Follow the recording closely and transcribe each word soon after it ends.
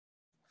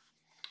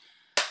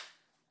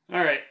All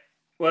right.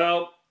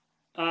 Well,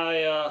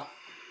 I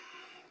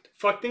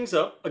fucked things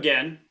up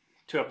again.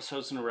 2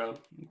 episodes in a row.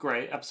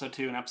 Great. Episode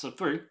 2 and episode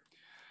 3.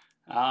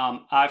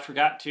 I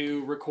forgot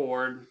to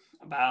record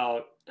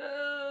about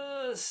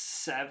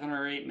 7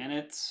 or 8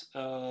 minutes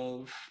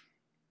of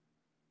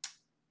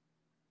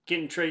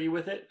Getting Triggy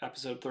with it,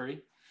 episode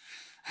 3.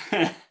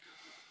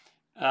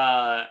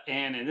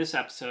 And in this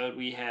episode,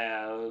 we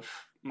have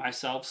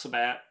myself,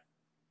 Sabbat,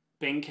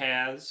 Bing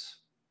Kaz,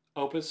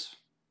 Opus,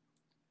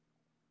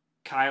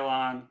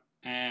 Kylon,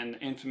 and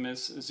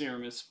infamous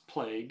Zeramus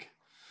Plague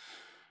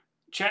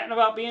chatting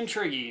about being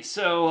triggy.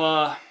 So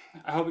I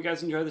hope you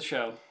guys enjoy the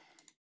show.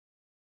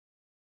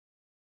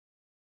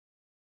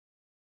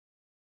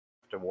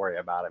 To worry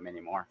about him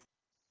anymore.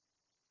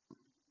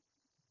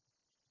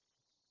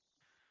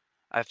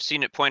 I've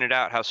seen it pointed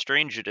out how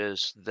strange it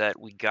is that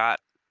we got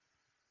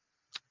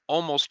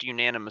almost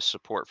unanimous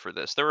support for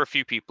this. There were a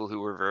few people who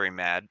were very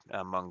mad,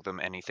 among them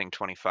Anything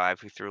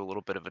 25, who threw a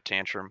little bit of a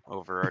tantrum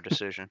over our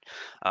decision.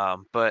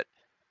 But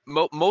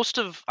most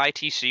of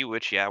ITC,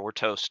 which, yeah, we're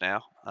toast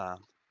now,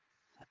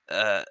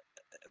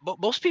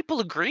 most people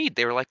agreed.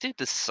 They were like, dude,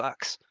 this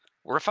sucks.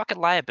 We're a fucking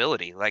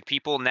liability. Like,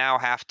 people now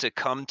have to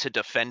come to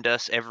defend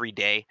us every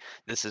day.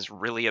 This is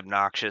really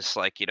obnoxious.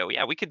 Like,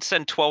 yeah, we could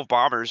send 12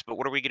 bombers, but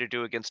what are we going to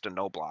do against a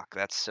no block?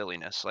 That's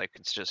silliness. Like,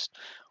 it's just,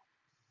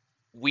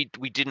 we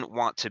didn't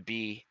want to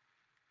be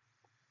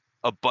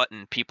a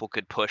button people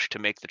could push to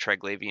make the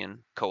Triglavian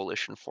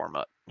coalition form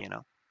up,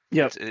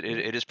 Yep.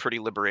 It is pretty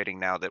liberating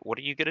now that what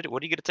are you gonna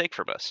take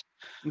from us?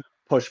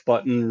 Push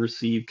button,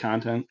 receive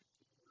content.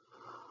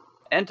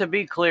 And to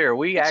be clear,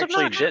 we It's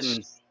actually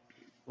obnoxious.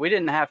 we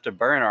didn't have to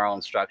burn our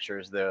own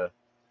structures. The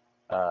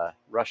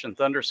Russian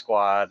Thunder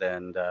Squad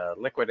and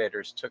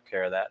Liquidators took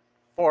care of that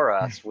for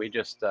us. We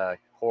just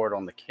hoard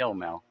on the kill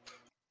mill.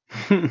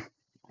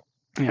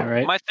 Yeah,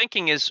 right. My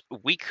thinking is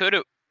we could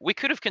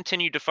have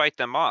continued to fight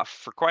them off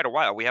for quite a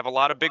while. We have a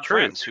lot of big True.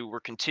 friends who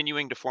were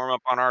continuing to form up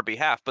on our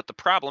behalf, but the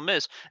problem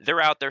is they're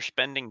out there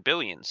spending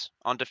billions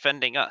on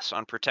defending us,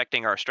 on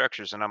protecting our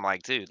structures, and I'm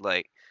like, dude,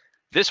 like,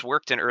 this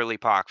worked in early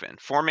Pakvan.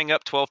 Forming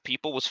up 12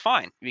 people was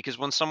fine because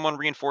when someone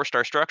reinforced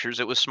our structures,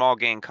 it was small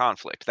gain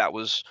conflict. That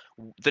was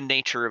the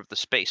nature of the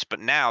space. But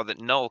now that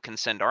Null can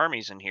send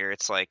armies in here,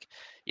 it's like,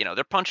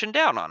 they're punching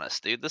down on us,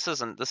 dude. This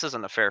isn't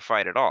a fair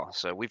fight at all.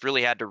 So we've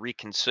really had to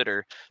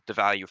reconsider the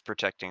value of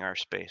protecting our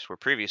space, where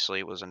previously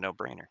it was a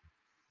no-brainer.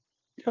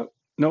 Yep.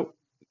 Nope.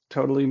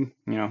 Totally,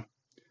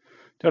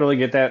 totally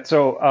get that.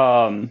 So,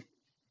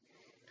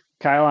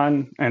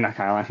 Kylon, and not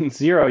Kylon,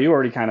 Zero, you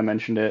already kind of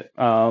mentioned it.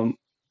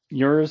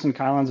 Yours and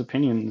Kylon's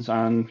opinions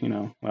on,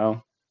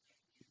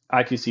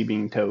 ITC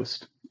being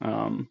toast.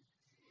 I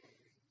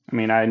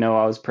know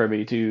I was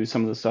privy to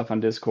some of the stuff on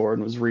Discord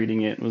and was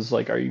reading it and was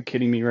like, are you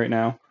kidding me right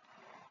now?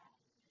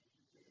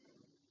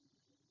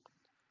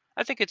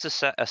 I think it's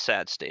a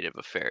sad state of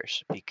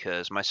affairs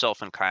because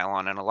myself and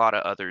Kylon and a lot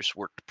of others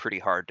worked pretty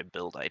hard to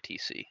build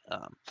ITC.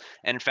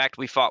 And in fact,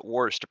 we fought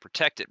wars to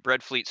protect it.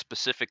 Breadfleet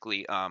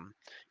specifically,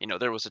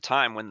 there was a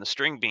time when the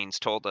string beans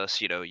told us,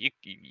 you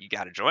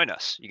got to join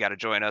us. You got to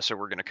join us or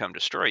we're going to come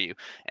destroy you.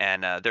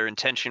 And their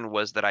intention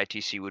was that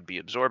ITC would be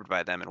absorbed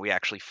by them. And we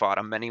actually fought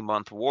a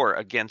many-month war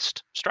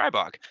against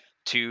Strybog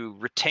to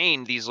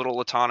retain these little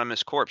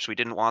autonomous corps. We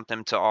didn't want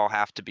them to all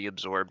have to be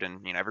absorbed,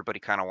 and everybody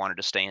kind of wanted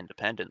to stay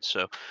independent.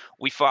 So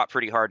we fought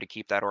pretty hard to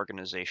keep that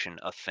organization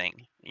a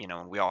thing,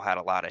 and we all had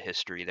a lot of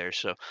history there.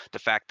 So the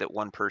fact that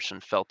one person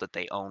felt that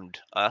they owned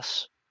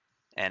us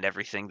and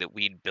everything that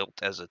we'd built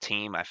as a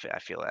team, I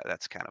feel that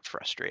that's kind of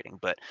frustrating.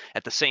 But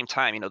at the same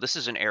time, this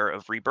is an era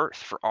of rebirth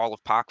for all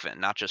of Pakvan,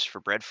 not just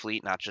for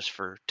Breadfleet, not just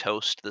for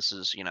Toast. This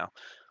is,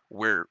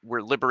 we're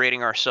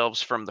liberating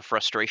ourselves from the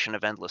frustration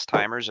of endless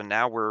timers, and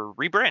now we're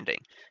rebranding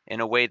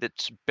in a way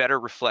that's better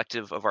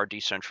reflective of our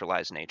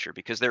decentralized nature,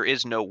 because there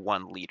is no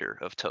one leader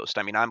of Toast.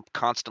 I'm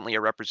constantly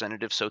a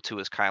representative, so too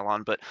is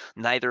Kylon, but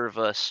neither of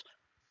us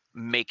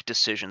make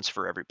decisions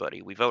for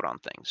everybody. We vote on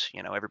things.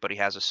 Everybody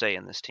has a say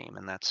in this team,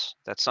 and that's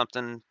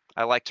something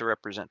I like to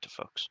represent to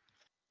folks.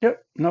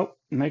 Yep. Nope.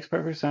 Makes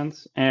perfect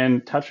sense.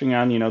 And touching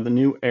on, the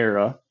new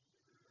era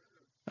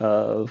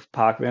of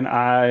Pakvan,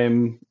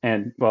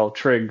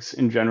 Trigs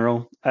in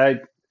general.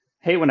 I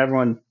hate when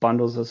everyone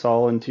bundles us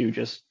all into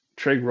just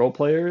Trig role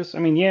players.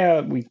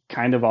 Yeah, we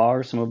kind of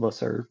are. Some of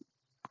us are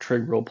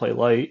Trig roleplay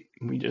light.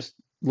 We just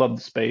love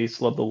the space,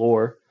 love the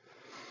lore.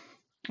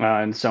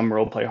 And some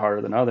roleplay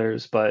harder than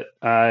others, but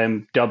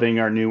I'm dubbing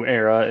our new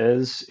era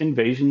as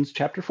Invasions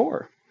Chapter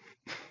 4.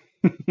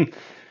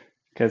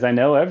 Because I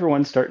know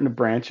everyone's starting to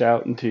branch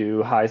out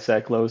into high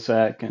sec, low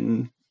sec,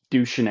 and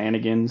do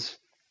shenanigans.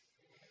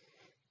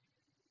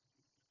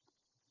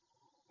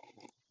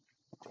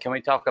 Can we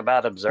talk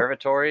about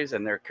observatories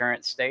and their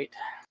current state?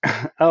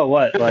 Oh,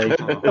 what? Like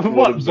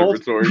what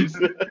observatories?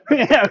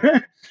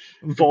 Yeah.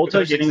 Volta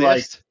Those getting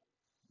exist?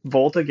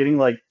 Volta getting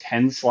like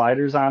 10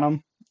 sliders on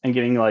them and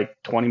getting like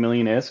 20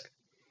 million ISK.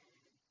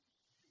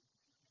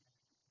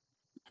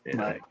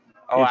 Like,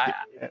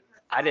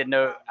 I didn't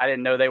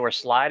know they were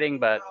sliding,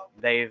 but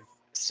they've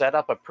set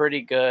up a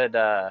pretty good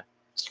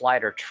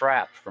slider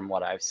trap from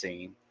what I've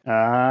seen.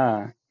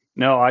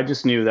 No, I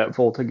just knew that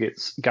Volta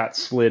got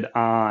slid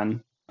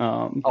on by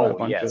a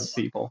bunch of Yes.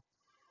 people,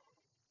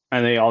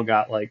 and they all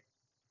got like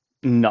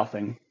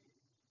nothing.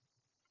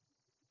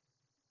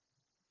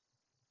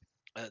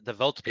 The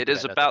Volta It people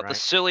is got nothing, about the right?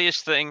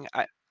 silliest thing.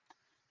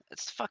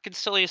 It's the fucking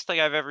silliest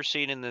thing I've ever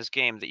seen in this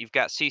game that you've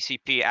got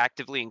CCP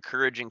actively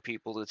encouraging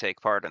people to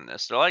take part in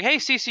this. They're like, hey,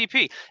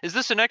 CCP, is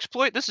this an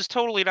exploit? This is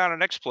totally not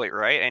an exploit,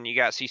 right? And you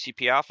got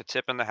CCP Alpha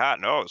tipping the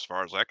hat. No, as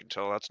far as I can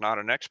tell, that's not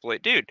an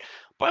exploit. Dude,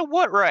 by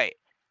what right?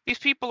 These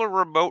people are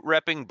remote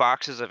repping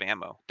boxes of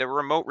ammo. They're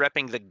remote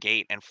repping the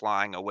gate and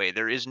flying away.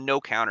 There is no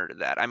counter to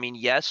that. I mean,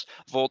 yes,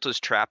 Volta's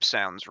trap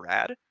sounds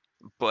rad,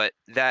 but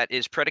that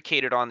is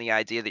predicated on the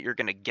idea that you're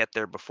going to get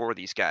there before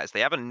these guys.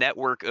 They have a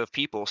network of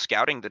people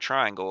scouting the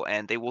triangle,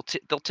 and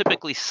they'll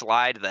typically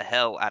slide the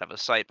hell out of a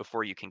site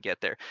before you can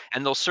get there,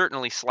 and they'll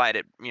certainly slide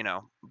it,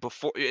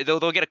 before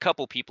they'll get a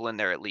couple people in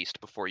there at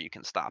least before you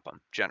can stop them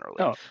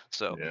generally. Oh,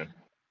 So Yeah.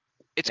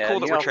 it's Yeah, cool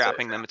and that you we're also-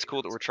 trapping them. It's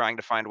cool that we're trying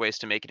to find ways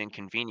to make it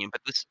inconvenient,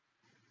 but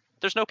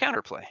there's no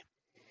counterplay.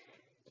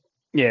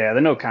 yeah,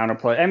 there's no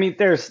counterplay. I mean,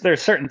 there's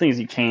certain things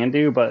you can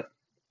do, but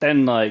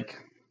then like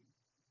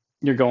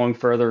you're going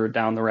further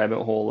down the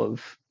rabbit hole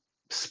of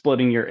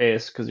splitting your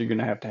IS because you're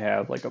gonna have to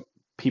have like a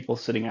people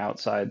sitting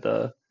outside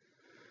the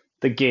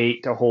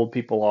gate to hold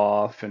people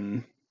off,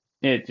 and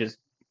it just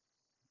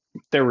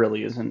there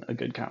really isn't a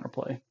good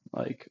counterplay,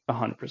 like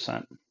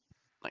 100%.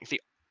 Like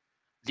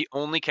the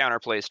only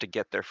counterplay is to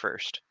get there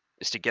first.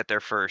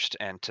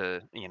 And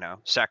to,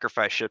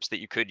 sacrifice ships that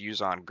you could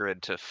use on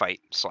grid to fight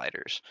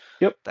sliders.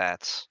 Yep.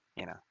 That's,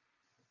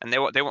 and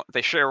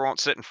they sure won't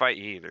sit and fight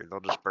you either.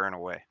 They'll just burn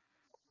away.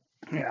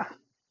 Yeah.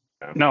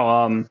 Yeah.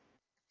 No,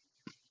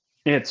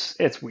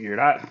 it's weird.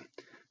 I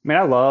mean,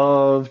 I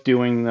love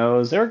doing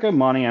those. They're good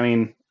money. I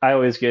mean, I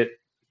always get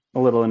a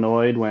little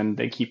annoyed when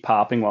they keep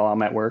popping while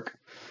I'm at work,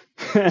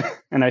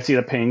 and I see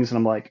the pings, and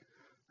I'm like,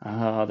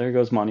 there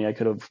goes money I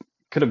could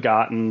have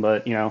gotten,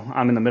 but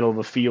I'm in the middle of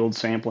a field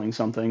sampling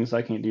something, so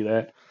I can't do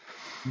that.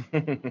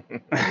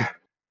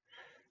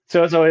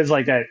 So it's always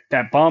like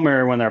that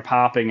bummer when they're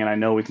popping, and I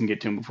know we can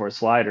get to them before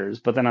sliders.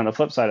 But then on the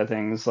flip side of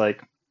things,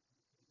 like,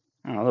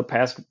 I don't know, the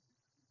past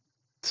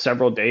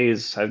several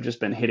days I've just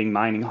been hitting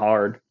mining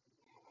hard.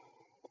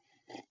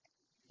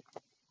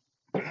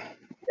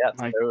 Yeah,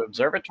 Like, so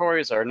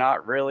observatories are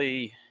not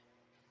really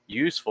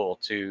useful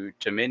to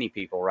many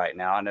people right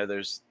now. I know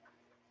there's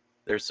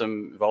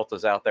some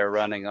Voltas out there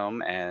running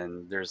them,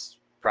 and there's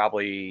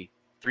probably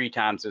 3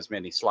 times as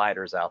many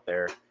sliders out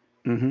there.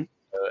 hmm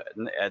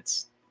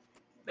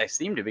They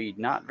seem to be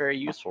not very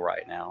useful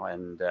right now,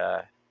 and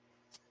I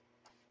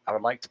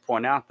would like to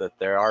point out that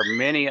there are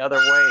many other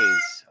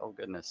ways, oh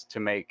goodness, to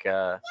make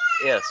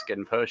ISK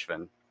and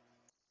Poshvin.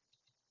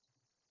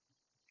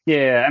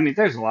 yeah, I mean,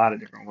 there's a lot of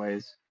different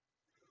ways.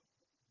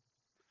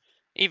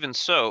 Even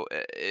so,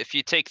 if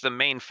you take the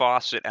main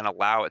faucet and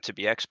allow it to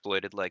be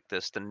exploited like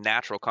this, the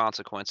natural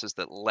consequence is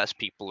that less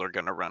people are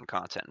going to run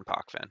content in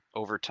POCFEN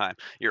over time.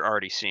 You're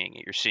already seeing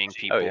it. You're seeing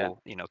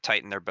people,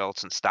 tighten their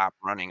belts and stop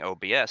running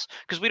OBS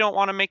because we don't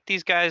want to make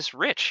these guys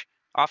rich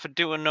off of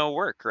doing no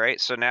work, right?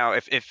 So now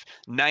if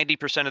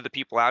 90% of the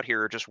people out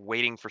here are just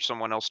waiting for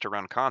someone else to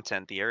run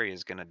content, the area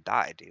is going to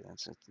die, dude.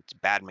 It's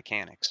bad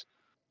mechanics.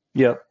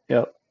 Yep.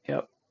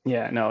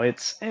 Yeah, no,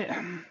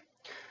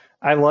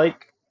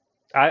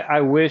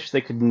 I wish they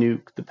could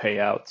nuke the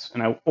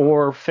payouts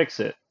or fix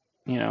it.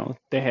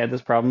 They had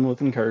this problem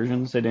with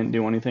incursions. They didn't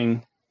do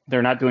anything.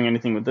 They're not doing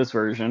anything with this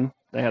version.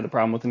 They had the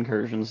problem with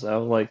incursions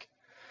though. Like,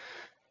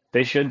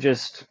 they should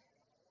just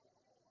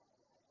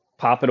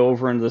pop it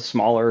over into the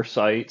smaller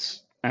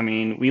sites. I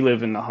mean, we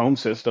live in the home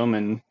system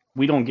and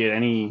we don't get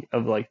any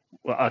of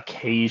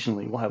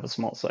occasionally we'll have a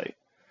small site.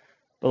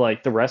 But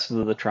like the rest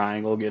of the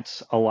triangle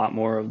gets a lot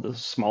more of the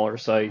smaller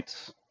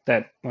sites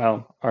that,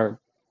 well, are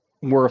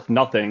worth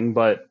nothing,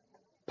 but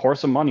pour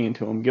some money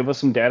into them. Give us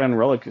some data and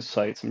relic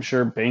sites. I'm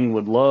sure Bing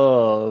would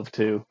love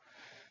to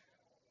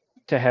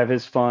have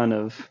his fun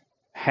of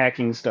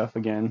hacking stuff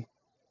again.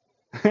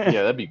 Yeah,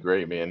 that'd be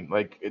great, man.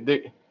 Like,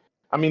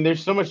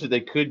 there's so much that they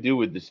could do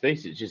with the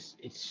space.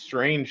 It's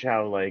strange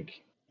how,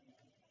 like,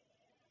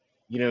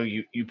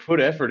 you put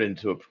effort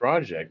into a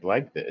project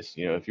like this.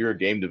 If you're a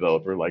game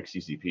developer like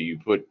CCP, you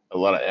put a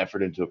lot of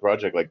effort into a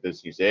project like this.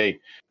 And you say, hey,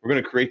 we're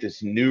going to create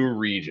this new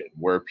region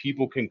where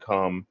people can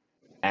come,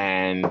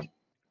 and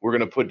we're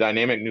going to put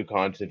dynamic new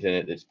content in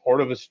it. It's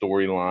part of a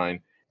storyline,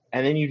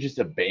 and then you just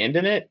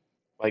abandon it.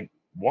 Like,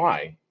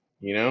 why?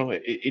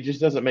 It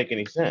just doesn't make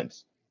any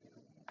sense.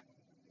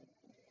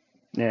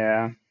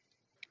 Yeah.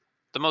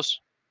 The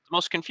most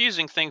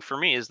confusing thing for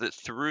me is that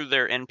through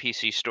their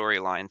NPC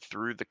storyline,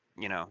 through the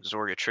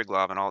Zorga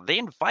Triglov and all, they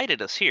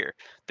invited us here.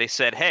 They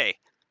said, "Hey,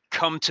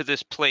 come to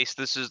this place.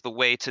 This is the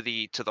way to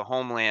the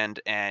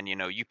homeland, and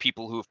you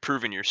people who have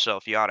proven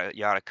yourself, you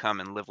oughta come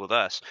and live with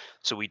us."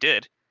 So we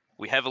did.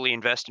 We heavily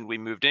invested. We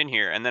moved in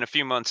here, and then a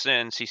few months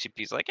in,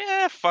 CCP's like,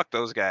 fuck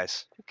those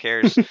guys. Who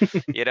cares? This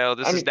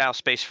I is mean, now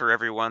space for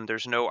everyone.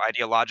 There's no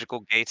ideological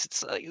gates.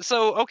 It's like,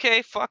 so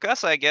okay, fuck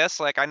us, I guess.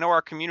 Like, I know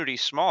our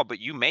community's small, but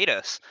you made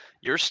us.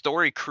 Your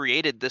story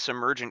created this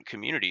emergent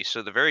community.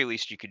 So the very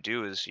least you could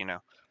do is,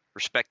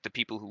 respect the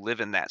people who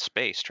live in that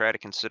space. Try to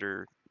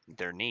consider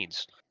their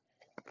needs.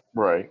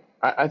 right.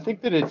 I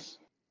think that it's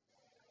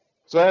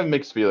so I have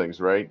mixed feelings,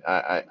 right?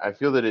 I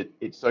feel that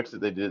it sucks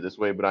that they did it this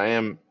way, but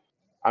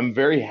I'm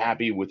very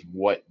happy with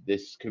what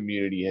this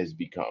community has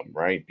become,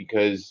 right?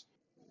 Because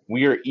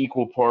we are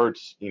equal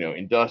parts,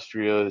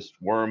 industrialist,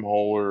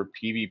 wormholer,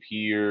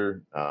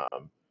 PvPer. A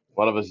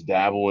lot of us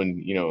dabble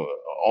in,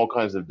 all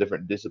kinds of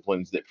different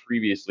disciplines that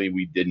previously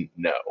we didn't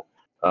know.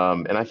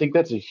 And I think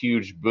that's a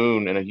huge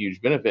boon and a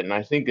huge benefit. And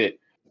I think that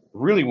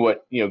really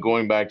what,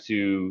 going back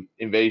to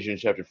Invasion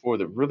Chapter 4,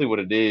 that really what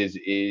it is,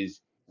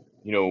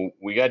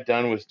 we got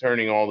done with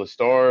turning all the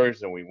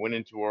stars and we went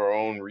into our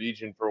own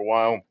region for a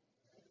while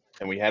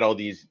and we had all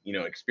these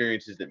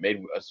experiences that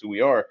made us who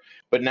we are,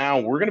 but now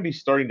we're going to be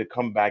starting to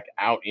come back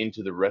out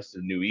into the rest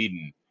of New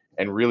Eden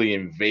and really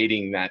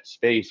invading that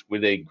space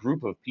with a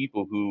group of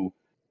people who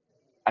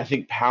I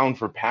think pound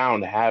for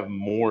pound have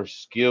more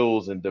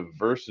skills and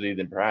diversity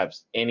than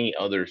perhaps any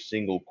other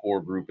single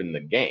core group in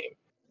the game.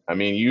 I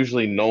mean,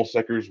 usually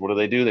nullsecers, what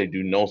do? They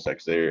do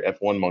nullsec. They're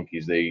F1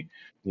 monkeys.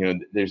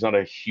 There's not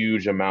a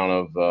huge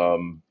amount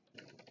of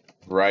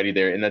variety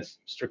there, and that's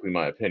strictly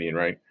my opinion,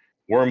 right?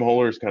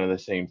 Wormholer is kind of the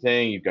same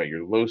thing. You've got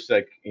your low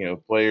sec,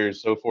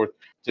 players, so forth.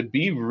 To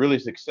be really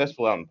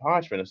successful out in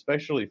Parchment,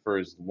 especially for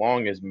as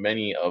long as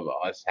many of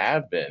us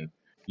have been,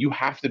 you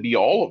have to be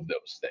all of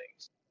those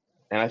things.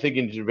 And I think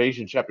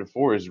Invasion Chapter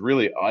 4 is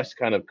really us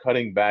kind of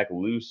cutting back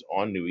loose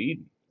on New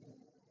Eden.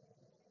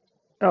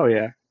 Oh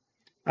yeah.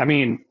 I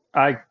mean,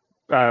 I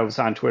was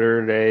on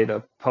Twitter today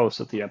to post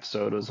that the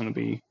episode was going to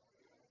be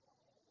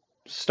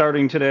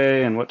starting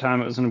today and what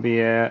time it was going to be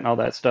at and all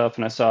that stuff,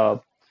 and I saw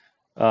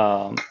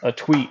a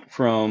tweet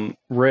from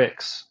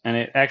Rick's, and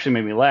it actually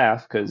made me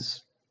laugh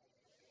because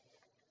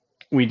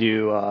we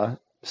do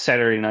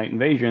Saturday Night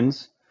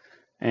Invasions,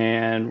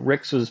 and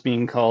Rick's was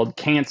being called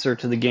cancer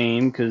to the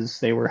game because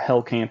they were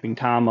hell camping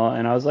Tama,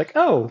 and I was like,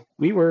 oh,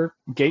 we were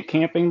gate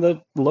camping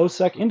the low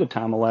sec into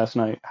Tama last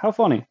night. How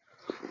funny.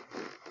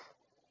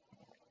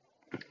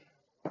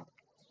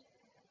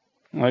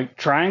 Like,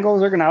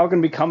 triangles are now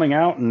going to be coming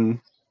out and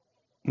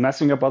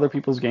messing up other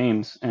people's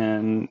games,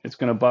 and it's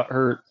going to butt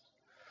hurt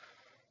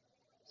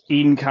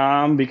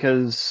Edencom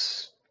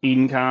because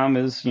Edencom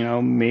is,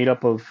 made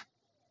up of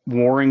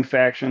warring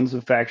factions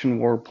of faction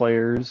war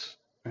players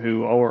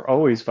who are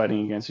always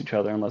fighting against each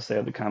other unless they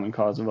have the common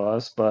cause of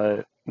us,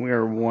 but we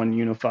are one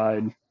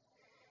unified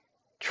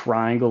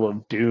triangle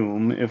of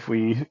doom. If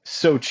we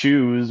so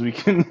choose, we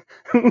can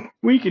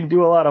we can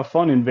do a lot of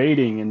fun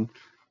invading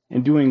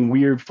and doing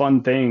weird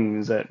fun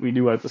things that we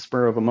do at the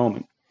spur of a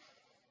moment.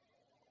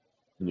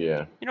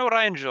 Yeah. You know what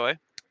I enjoy?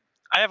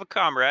 I have a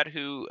comrade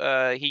who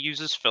he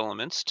uses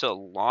filaments to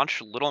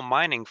launch little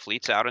mining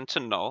fleets out into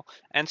Null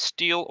and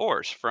steal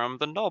ores from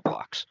the Null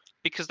blocks.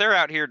 Because they're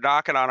out here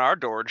knocking on our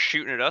door and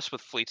shooting at us with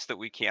fleets that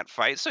we can't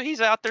fight, so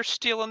he's out there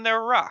stealing their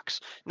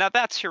rocks. Now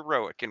that's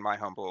heroic in my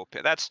humble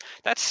opinion.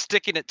 That's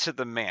sticking it to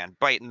the man,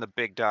 biting the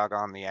big dog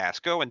on the ass.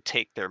 Go and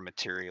take their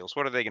materials.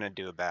 What are they going to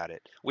do about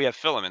it? We have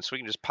filaments. We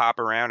can just pop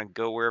around and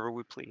go wherever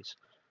we please.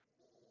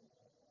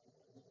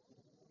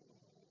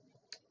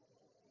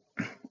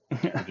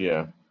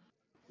 Yeah.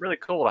 Really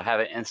cool to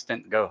have an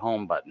instant go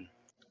home button.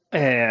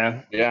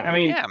 Yeah. Yeah. I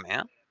mean, Yeah,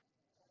 man.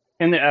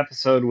 in the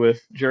episode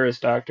with Juris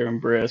Doctor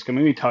and Brisk, I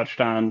mean, we touched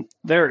on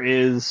there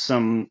is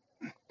some.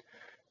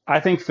 I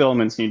think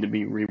filaments need to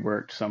be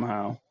reworked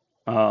somehow.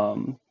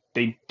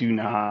 They do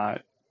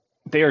not.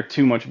 They are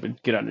too much of a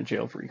get out of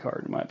jail free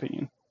card, in my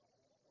opinion.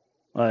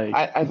 Like,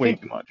 I way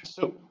think too much.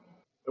 so.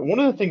 One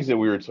of the things that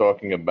we were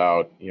talking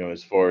about,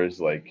 as far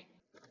as like,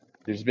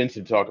 there's been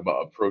some talk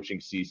about approaching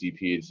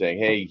CCP and saying,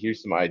 hey,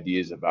 here's some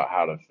ideas about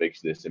how to fix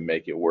this and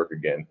make it work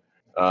again,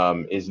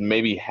 is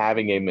maybe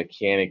having a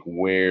mechanic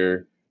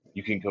where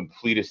you can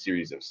complete a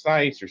series of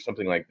sites or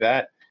something like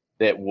that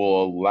that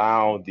will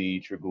allow the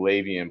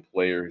Triglavian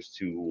players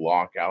to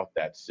lock out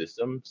that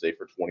system, say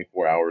for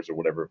 24 hours or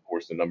whatever, of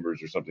course, the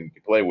numbers or something you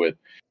can play with,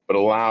 but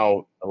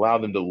allow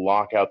them to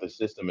lock out the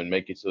system and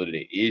make it so that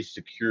it is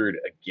secured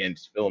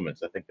against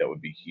filaments. I think that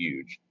would be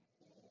huge.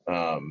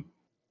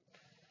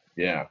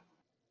 Yeah.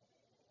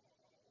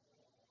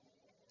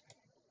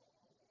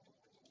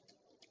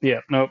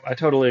 Yeah, nope, I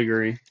totally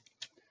agree.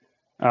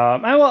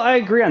 I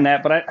agree on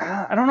that, but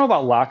I don't know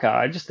about lockout.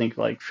 I just think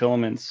like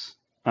filaments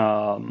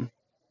should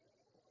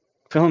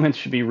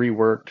be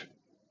reworked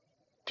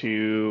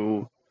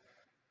to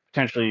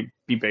potentially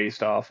be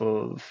based off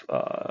of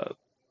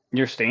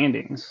your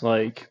standings.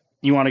 Like,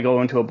 you want to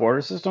go into a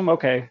border system?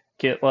 Okay,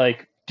 get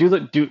like do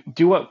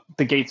what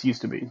the gates used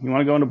to be. You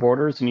want to go into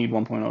borders? You need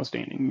 1.0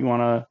 standing. You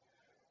want to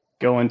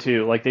go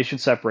into, like, they should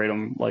separate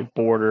them, like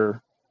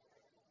border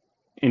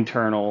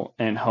internal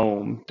and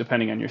home,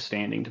 depending on your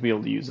standing, to be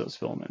able to use those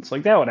filaments.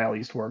 Like that would at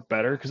least work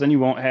better, because then you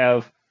won't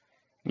have,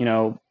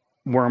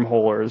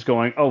 wormholers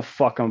going, oh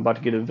fuck, I'm about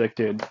to get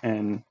evicted,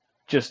 and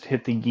just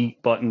hit the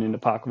yeet button into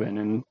Pakvin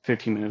and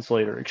 15 minutes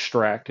later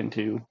extract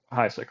into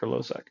high sec or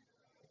low sec.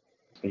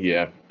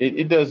 Yeah,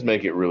 it does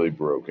make it really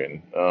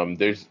broken.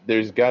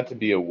 There's got to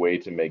be a way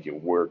to make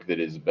it work that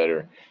is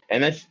better,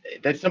 and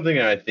that's something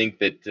that I think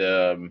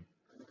that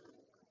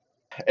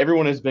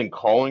everyone has been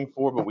calling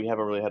for, but we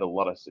haven't really had a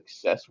lot of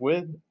success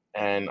with.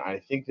 And I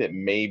think that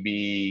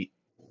maybe,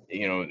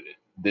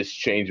 this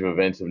change of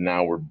events of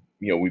now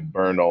we've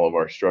burned all of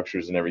our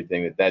structures and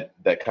everything,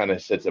 that kind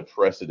of sets a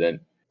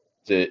precedent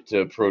to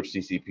approach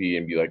CCP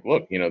and be like,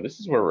 look, this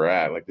is where we're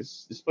at. Like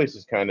this place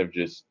is kind of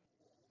just,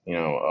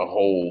 a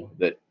hole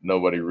that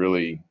nobody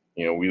really,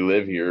 we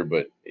live here,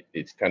 but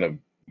it's kind of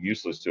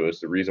useless to us.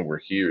 The reason we're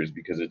here is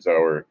because it's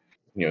our,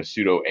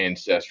 pseudo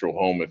ancestral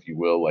home, if you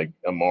will. Like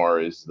Amar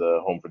is the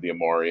home for the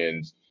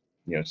Amarians,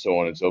 so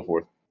on and so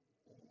forth.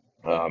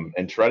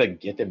 And try to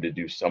get them to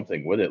do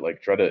something with it.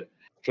 Like try to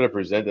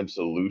present them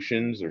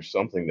solutions or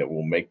something that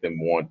will make them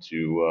want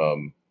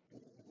to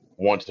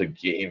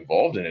get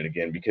involved in it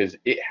again, because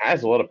it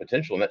has a lot of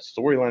potential and that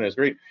storyline is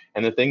great.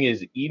 And the thing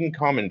is, Eden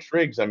Common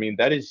Trigs, I mean,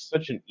 that is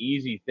such an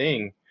easy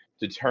thing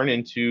to turn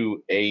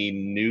into a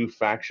new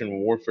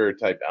faction warfare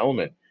type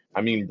element.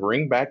 I mean,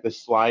 bring back the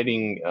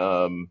sliding,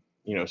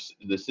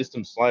 the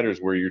system sliders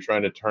where you're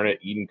trying to turn it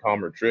Eden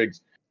Common Trigs.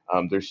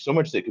 There's so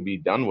much that could be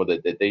done with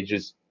it that they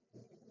just,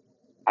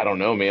 I don't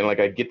know, man. Like,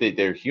 I get that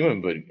they're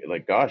human, but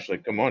like, gosh,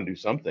 like, come on, do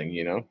something,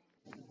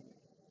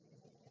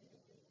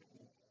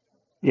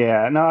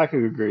 Yeah, no, I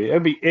could agree.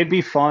 It'd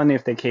be fun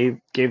if they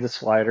gave the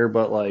slider,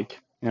 but like,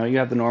 you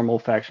have the normal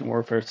faction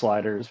warfare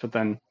sliders, but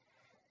then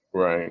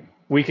Right.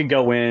 we could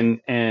go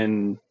in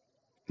and,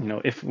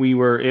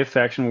 if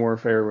faction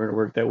warfare were to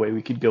work that way,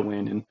 we could go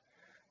in and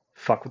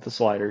fuck with the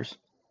sliders.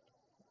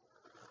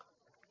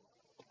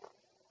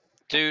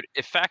 Dude,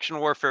 if faction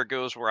warfare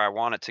goes where I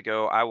want it to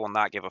go, I will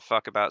not give a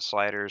fuck about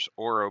sliders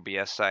or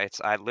OBS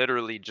sites. I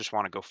literally just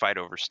want to go fight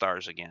over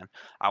stars again.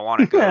 I want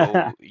to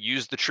go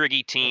use the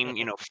Triggy team,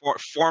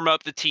 form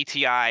up the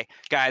TTI.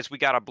 Guys, we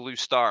got a blue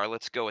star.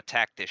 Let's go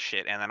attack this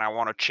shit. And then I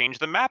want to change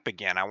the map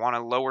again. I want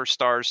to lower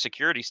stars'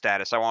 security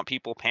status. I want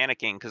people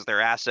panicking because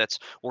their assets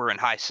were in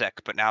high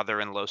sec, but now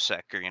they're in low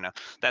sec. Or,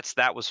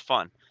 that was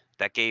fun.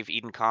 That gave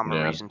Edencom a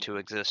Yeah. reason to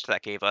exist.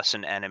 That gave us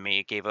an enemy.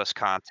 It gave us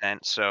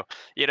content. So,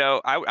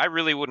 I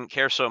really wouldn't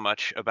care so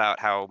much about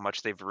how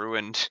much they've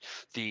ruined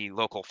the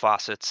local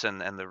faucets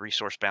and the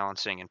resource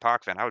balancing in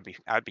Pakvan.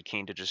 I'd be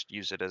keen to just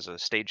use it as a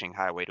staging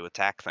highway to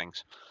attack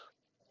things.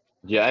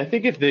 Yeah, I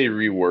think if they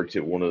reworked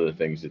it, one of the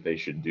things that they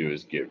should do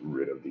is get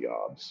rid of the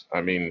obs. I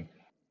mean,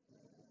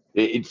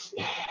 it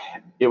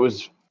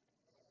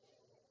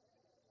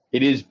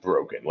is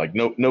broken. Like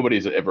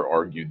nobody's ever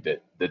argued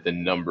that the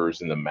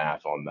numbers and the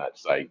math on that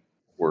site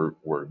were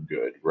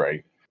good,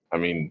 right? I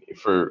mean,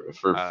 for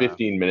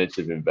 15 minutes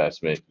of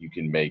investment, you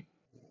can make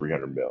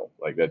 300 mil.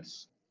 Like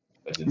that's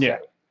insane. Yeah.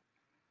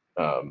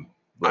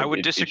 I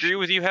would disagree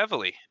with you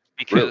heavily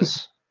Really?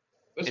 because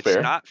That's it's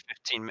fair. not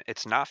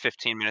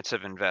 15 minutes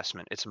of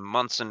investment. It's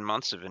months and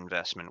months of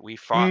investment. We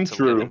fought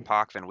to live in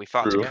Pakvan. We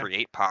fought to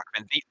create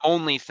Pakvan. The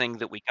only thing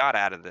we got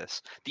out of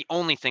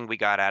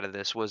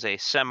this was a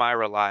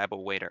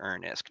semi-reliable way to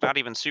earn ISK. Not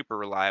even super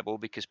reliable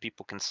because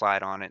people can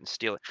slide on it and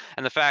steal it.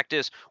 And the fact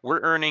is,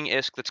 we're earning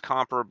ISK that's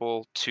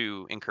comparable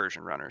to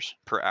incursion runners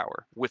per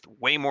hour with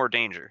way more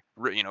danger.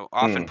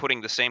 Often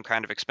putting the same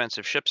kind of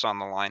expensive ships on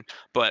the line,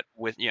 but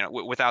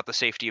without the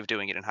safety of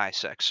doing it in high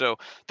sec. So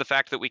the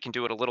fact that we can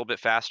do it a little bit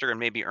faster and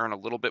maybe earn a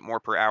little bit more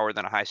per hour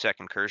than a high sec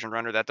incursion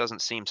runner, that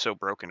doesn't seem so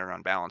broken or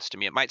unbalanced to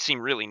me. It might seem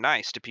really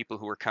nice to people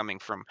who are coming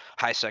from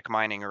high sec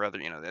mining or other,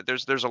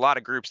 there's a lot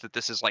of groups that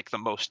this is like the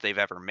most they've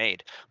ever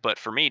made. But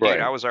for me, dude,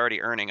 I was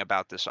already earning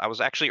about this. I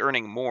was actually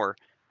earning more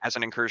as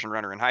an incursion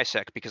runner in high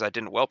sec because I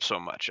didn't whelp so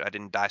much. I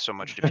didn't die so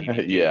much to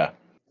PvP. Yeah.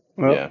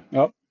 Well, Yeah.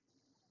 well,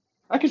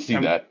 I can see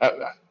that.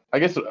 I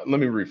guess let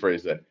me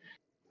rephrase that.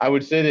 I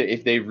would say that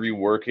if they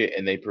rework it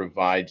and they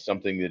provide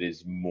something that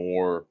is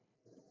more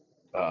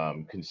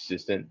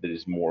consistent, that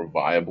is more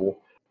viable,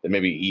 that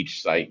maybe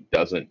each site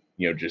doesn't,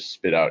 just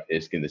spit out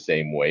ISK in the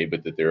same way,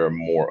 but that there are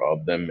more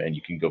of them and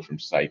you can go from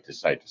site to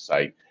site to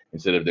site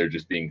instead of there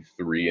just being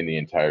 3 in the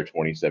entire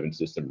 27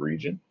 system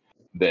region,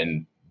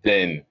 then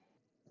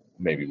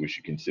maybe we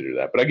should consider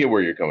that. But I get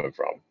where you're coming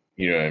from.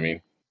 You know what I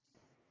mean?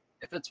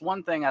 If it's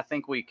one thing I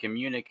think we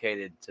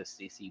communicated to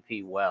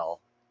CCP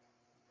well,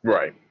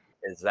 right,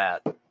 is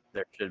that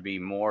there should be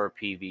more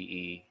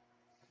PvE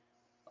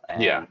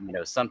and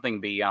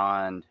something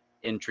beyond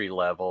entry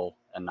level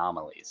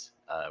anomalies.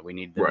 We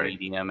need the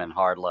medium and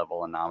hard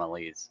level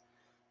anomalies.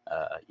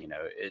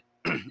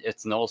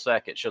 It's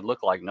nullsec. It should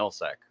look like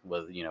nullsec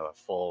with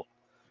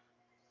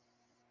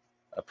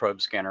a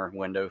probe scanner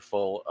window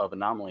full of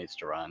anomalies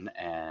to run,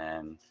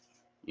 and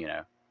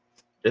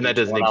and that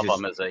doesn't one exist.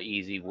 of them is an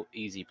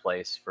easy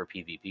place for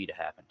PvP to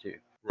happen too.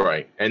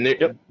 Right, and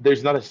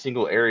there's not a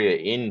single area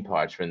in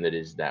Parchment that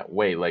is that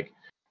way. Like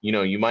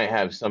you might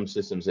have some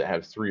systems that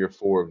have 3 or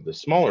 4 of the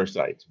smaller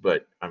sites,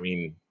 but I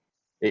mean,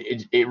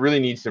 it really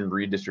needs some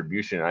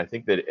redistribution. I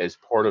think that as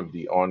part of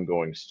the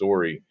ongoing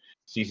story,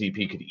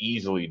 CCP could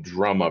easily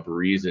drum up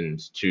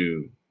reasons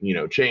to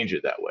change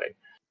it that way.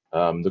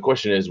 The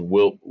question is,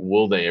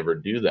 will they ever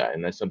do that?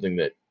 And that's something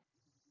that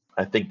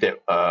I think that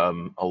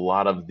a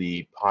lot of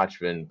the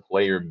Pochvan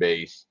player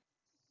base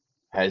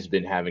has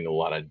been having a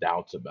lot of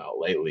doubts about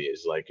lately.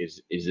 Is like,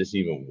 is this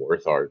even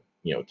worth our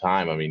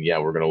time? I mean, yeah,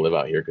 we're going to live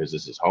out here because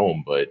this is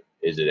home, but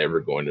is it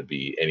ever going to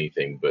be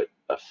anything but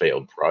a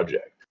failed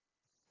project?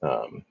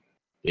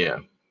 Yeah.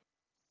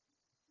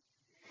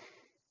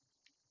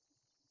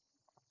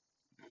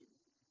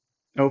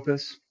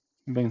 Opus,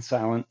 being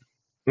silent.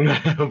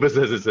 Opus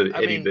hasn't said I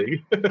mean,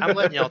 anything. I'm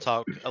letting y'all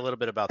talk a little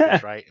bit about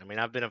this, right? I mean,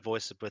 I've been a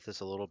voice with this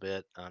a little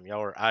bit.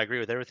 I agree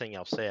with everything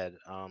y'all said.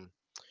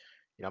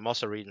 I'm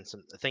also reading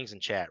some things in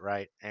chat,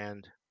 right?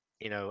 And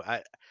you know,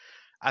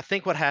 I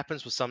think what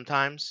happens with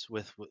sometimes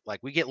with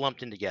like we get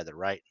lumped in together,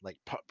 right? Like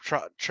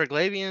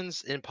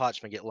Triglavians and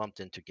Potchman get lumped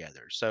in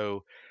together.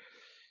 So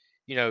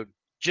you know,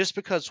 just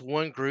because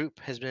one group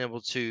has been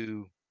able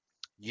to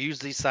use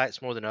these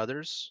sites more than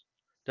others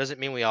doesn't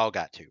mean we all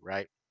got to,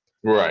 right?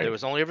 There Right.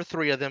 was only ever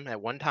 3 of them at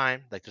one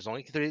time. Like there's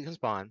only 3 that can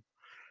spawn,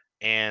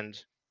 and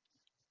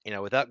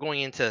without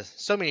going into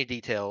so many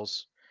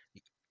details,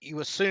 you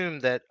assume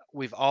that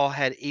we've all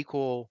had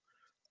equal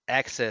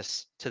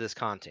access to this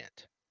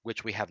content,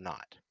 which we have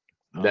not.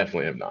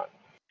 Definitely have not.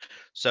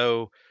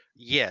 So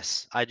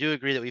yes, I do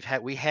agree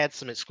that we had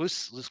some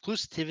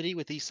exclusivity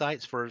with these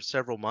sites for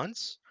several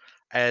months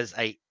as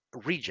a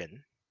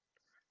region.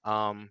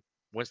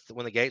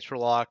 When the gates were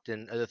locked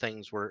and other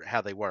things were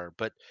how they were.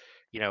 But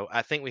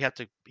I think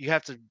you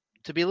have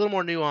to be a little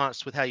more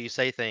nuanced with how you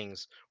say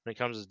things when it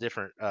comes to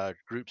different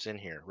groups in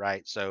here,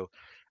 right? So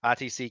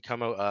ITC,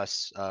 Como,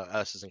 us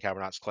as in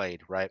Cybernauts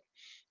Clade, right?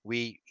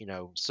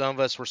 Some of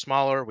us were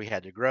smaller, we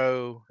had to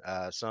grow.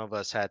 Some of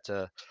us had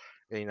to,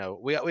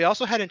 we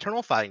also had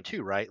internal fighting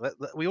too, right?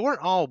 We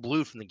weren't all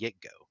blue from the get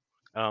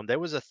go. There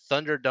was a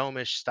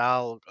Thunderdomish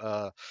style,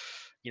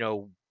 you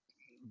know,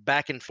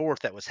 back and forth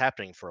that was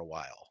happening for a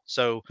while.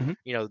 So,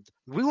 Mhm.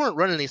 We weren't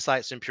running these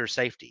sites in pure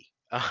safety.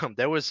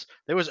 There was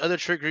other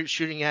trig groups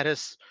shooting at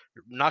us,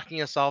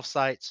 knocking us off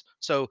sites.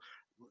 So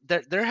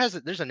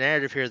there's a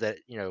narrative here that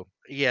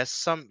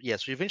yes,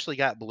 we eventually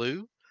got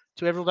blue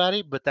to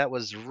everybody, but that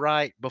was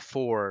right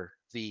before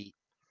the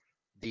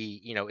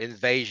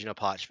invasion of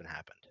Potchman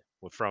happened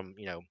from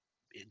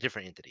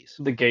different entities.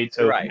 The gates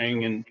You're right.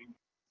 opening and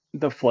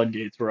the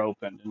floodgates were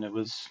opened, and it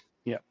was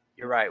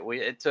You're right.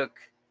 It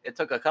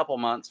took a couple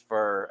months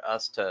for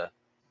us to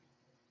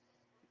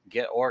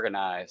get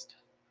organized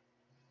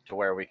to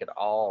where we could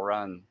all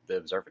run the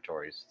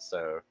observatories.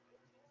 So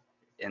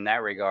in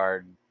that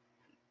regard,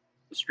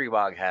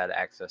 Streetwog had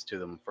access to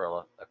them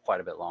for quite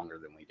a bit longer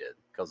than we did.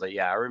 Because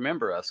I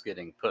remember us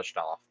getting pushed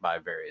off by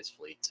various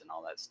fleets and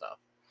all that stuff.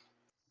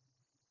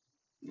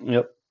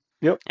 Yep.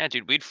 Yeah,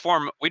 dude, we'd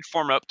form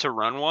up to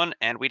run one,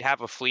 and we'd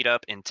have a fleet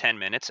up in 10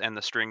 minutes, and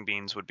the string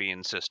beans would be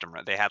in system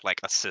run. They had like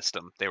a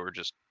system. They were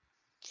just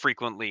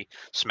frequently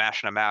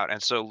smashing them out,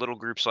 and so little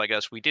groups like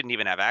us, we didn't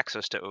even have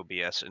access to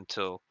OBS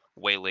until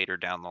way later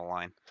down the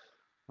line.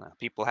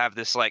 People have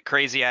this like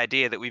crazy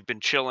idea that we've been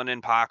chilling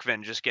in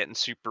Pakvan, just getting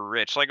super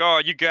rich. Like, oh,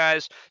 you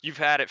guys, you've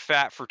had it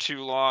fat for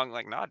too long.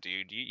 Like, nah,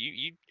 dude,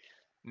 you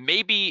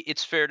maybe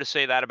it's fair to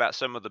say that about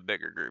some of the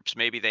bigger groups.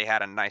 Maybe they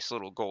had a nice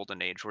little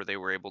golden age where they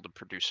were able to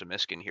produce a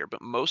miskin here.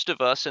 But most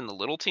of us in the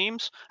little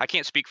teams, I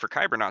can't speak for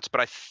Kybernauts, but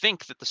I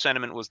think that the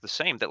sentiment was the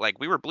same, that like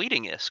we were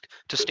bleeding Isk.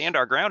 To stand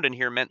our ground in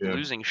here meant Yeah.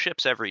 losing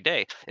ships every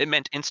day. It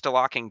meant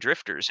insta-locking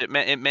drifters. It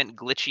meant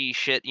glitchy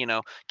shit,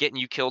 getting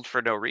you killed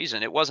for no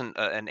reason. It wasn't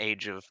an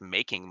age of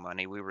making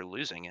money. We were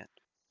losing it.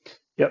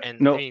 Yep. And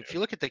I No. mean, if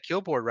you look at the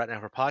kill board right now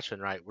for Potchman,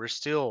 right, we're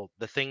still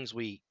the things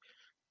we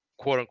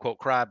quote unquote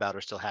cry about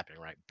are still happening,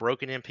 right?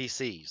 Broken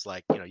NPCs,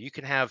 like you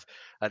can have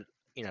a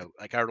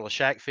like our little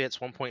shack fits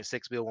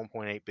 1.6 bill,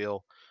 1.8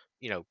 bill,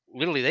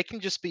 literally they can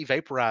just be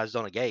vaporized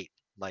on a gate,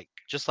 like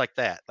just like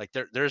that. Like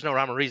there's no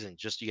rhyme or reason.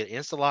 Just you get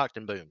insta locked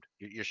and boom,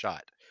 you're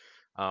shot.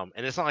 And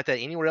it's not like that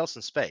anywhere else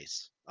in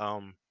space.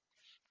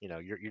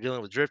 You're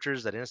dealing with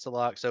drifters that insta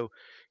lock, so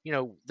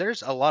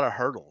there's a lot of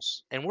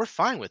hurdles, and we're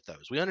fine with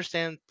those. We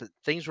understand that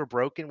things were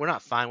broken. We're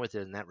not fine with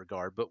it in that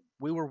regard, but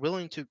we were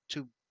willing to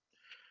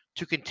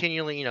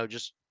continually,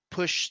 just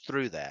push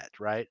through that,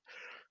 right?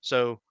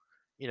 So,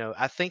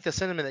 I think the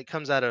sentiment that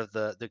comes out of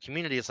the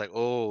community is like,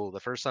 oh, the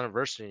first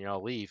anniversary and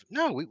y'all leave.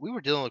 No, we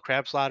were dealing with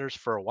crab sliders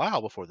for a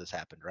while before this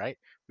happened, right?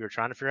 We were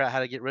trying to figure out how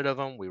to get rid of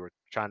them. We were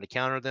trying to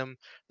counter them.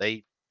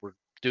 They were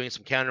doing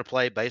some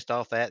counterplay based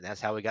off that, and that's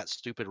how we got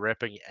stupid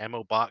repping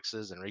ammo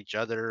boxes and each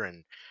other.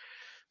 And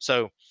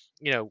so,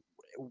 you know,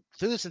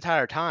 through this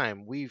entire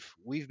time, we've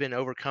been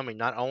overcoming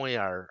not only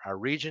our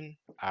region,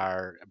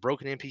 our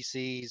broken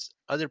NPCs,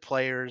 other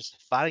players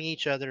fighting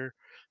each other.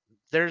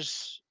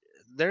 There's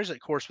of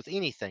course with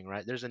anything,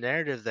 right? There's a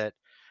narrative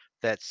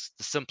that's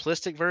the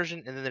simplistic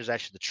version, and then there's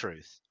actually the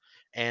truth.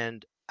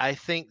 And I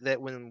think that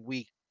when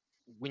we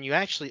when you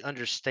actually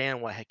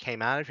understand what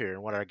came out of here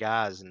and what our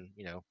guys and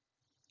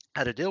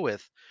had to deal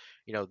with,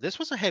 this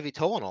was a heavy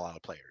toll on a lot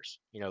of players.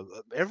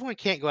 Everyone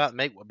can't go out and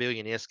make a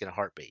billion ISK in a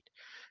heartbeat.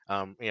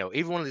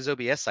 Even one of these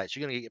OBS sites,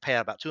 you're going to get paid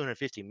out about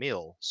 250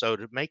 mil. So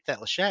to make that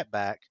Lachette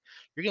back,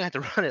 you're going to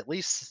have to run at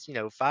least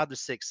 5 to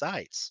 6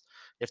 sites,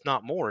 if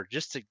not more,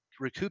 just to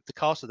recoup the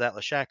cost of that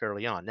Lachette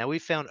early on. Now we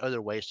found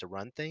other ways to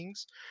run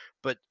things,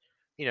 but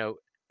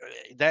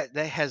that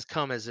has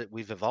come as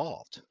we've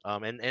evolved.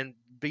 And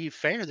be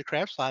fair, the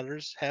crab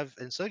sliders have,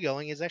 and so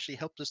going, has actually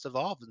helped us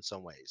evolve in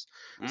some ways.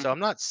 So I'm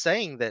not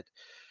saying that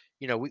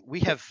we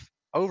have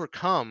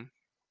overcome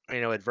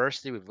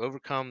adversity. We've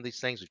overcome these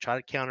things. We've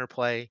tried to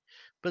counterplay,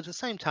 but at the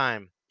same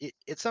time,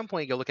 at some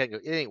point you go look at it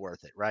and go, it ain't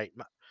worth it, right?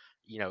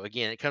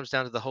 Again, it comes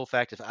down to the whole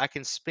fact, if I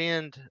can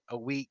spend a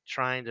week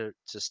trying to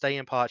stay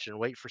in potch and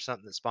wait for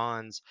something that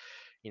spawns,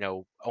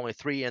 only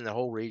 3 in the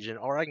whole region,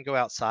 or I can go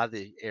outside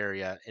the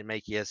area and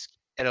make ISK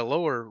at a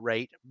lower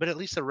rate, but at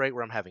least a rate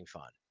where I'm having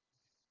fun.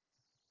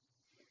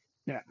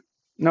 Yeah.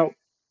 No,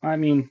 I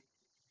mean,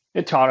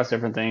 it taught us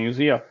different things.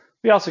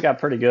 We also got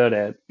pretty good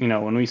at,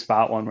 when we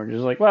spot one, we're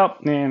just like, well,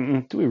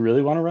 man, do we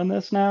really want to run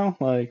this now?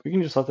 Like, we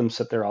can just let them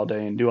sit there all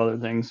day and do other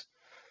things.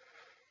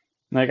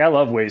 Like, I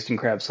love wasting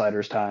crab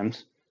sliders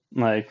times.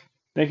 Like,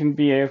 they can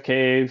be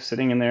AFK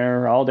sitting in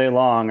there all day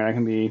long, and I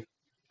can be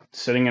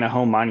sitting in a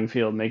home mining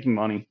field making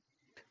money.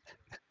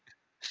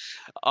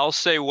 I'll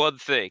say one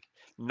thing.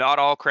 Not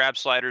all crab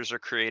sliders are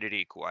created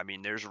equal. I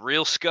mean, there's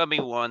real scummy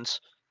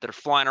ones that are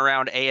flying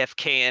around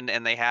AFK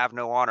and they have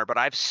no honor. But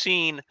I've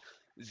seen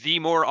the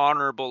more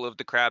honorable of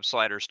the crab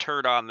sliders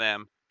turn on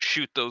them,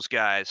 shoot those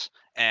guys,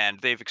 and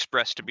they've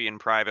expressed to me in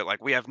private,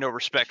 like, we have no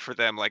respect for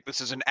them. Like,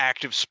 this is an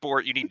active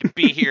sport. You need to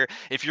be here.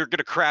 If you're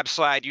gonna crab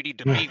slide, you need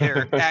to be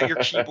there at your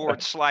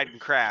keyboard sliding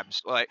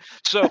crabs. Like,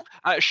 so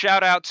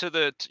shout out to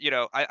the,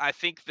 I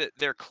think that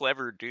they're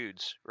clever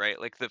dudes, right?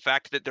 Like the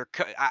fact that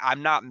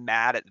I'm not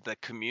mad at the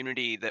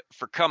community that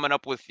for coming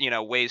up with,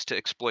 ways to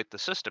exploit the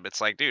system.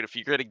 It's like, dude, if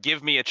you're gonna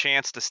give me a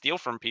chance to steal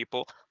from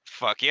people,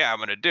 fuck yeah, I'm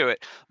gonna do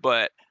it.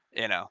 But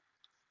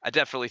I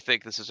definitely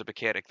think this is a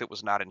mechanic that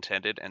was not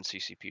intended, and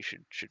CCP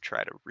should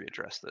try to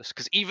readdress this.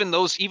 Because even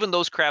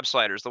those crab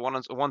sliders, the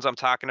ones I'm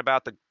talking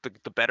about,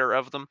 the better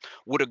of them,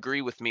 would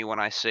agree with me when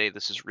I say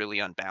this is really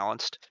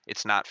unbalanced.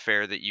 It's not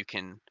fair that you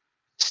can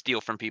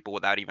steal from people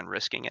without even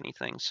risking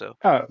anything. So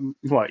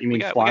What, you mean we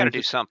got flying? to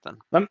do something.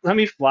 Let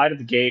me fly to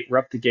the gate,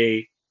 rep the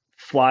gate,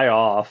 fly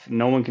off.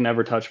 No one can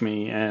ever touch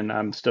me, and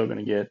I'm still going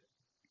to get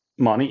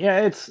money.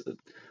 Yeah,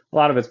 a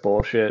lot of it's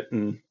bullshit,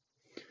 and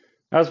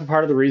that was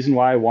part of the reason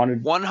why I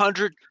wanted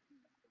 100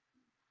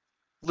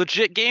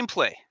 legit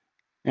gameplay.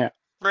 Yeah,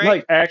 right.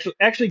 Like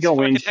actually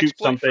go in, shoot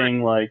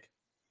something, like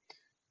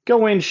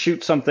go in,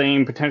 shoot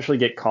something, potentially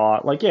get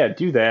caught. Like, yeah,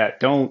 do that.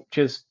 Don't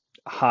just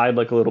hide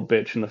like a little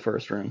bitch in the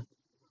first room.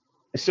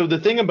 So the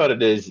thing about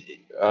it is,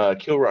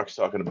 Killrock's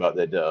talking about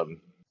that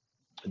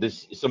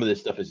some of this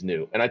stuff is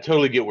new, and I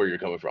totally get where you're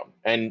coming from.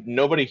 And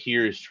nobody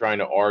here is trying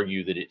to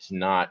argue that it's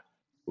not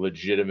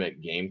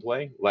legitimate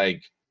gameplay.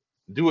 Like,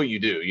 do what you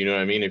do. You know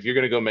what I mean? If you're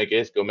gonna go make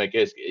ISK, go make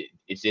ISK.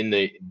 It's in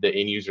the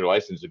end user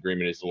license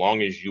agreement. As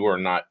long as you are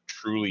not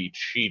truly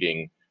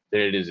cheating,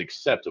 then it is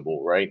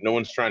acceptable, right? No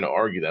one's trying to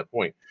argue that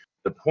point.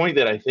 The point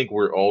that I think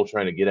we're all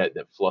trying to get at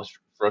that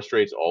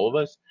frustrates all of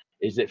us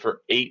is that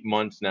for 8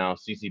 months now,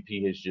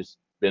 CCP has just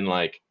been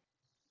like,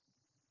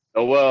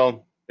 oh,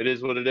 well, it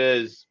is what it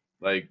is.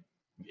 Like,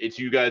 it's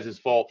you guys'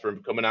 fault for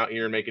coming out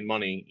here and making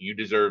money. You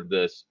deserve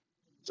this.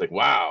 It's like,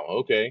 wow,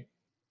 okay.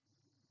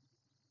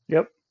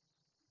 Yep.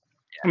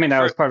 I mean,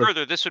 that was part of.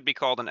 Further, this would be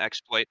called an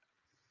exploit.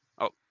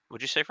 Oh,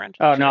 would you say, friend?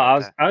 Oh, Sorry no,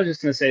 I was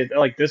just gonna say,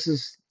 like, this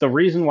is the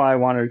reason why I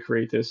wanted to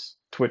create this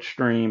Twitch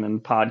stream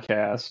and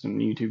podcast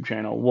and YouTube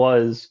channel,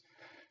 was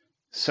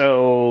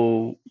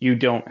so you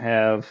don't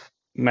have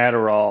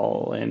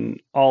Matterall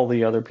and all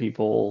the other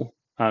people.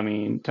 I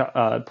mean,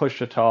 Push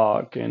to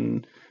Talk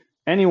and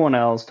anyone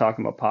else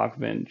talking about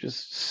Pockman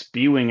just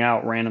spewing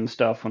out random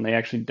stuff when they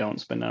actually don't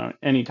spend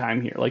any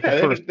time here. Like, Yeah,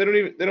 the first,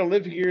 they don't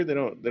live here. They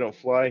don't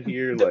fly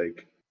here.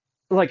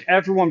 like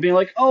everyone being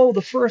like, oh,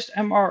 the first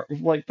MR,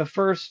 like the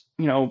first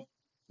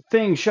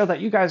thing show that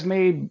you guys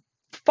made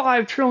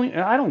 5 trillion.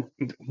 I don't,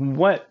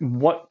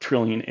 what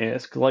trillion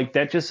is, like,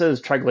 that just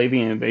says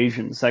Triglavian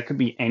invasions. That could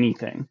be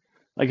anything.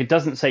 Like, it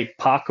doesn't say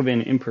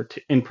Pokovin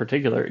in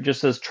particular. It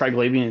just says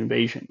Triglavian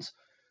invasions.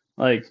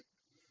 Like,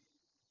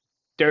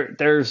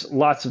 there's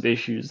lots of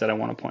issues that I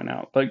want to point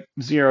out. But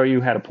Zero, you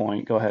had a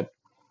point. Go ahead.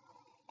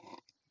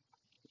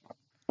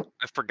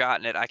 I've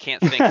forgotten it. I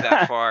can't think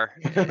that far.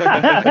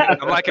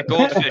 I'm like a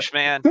goldfish,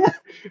 man.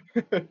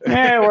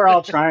 Yeah, we're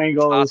all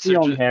triangles. We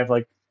only have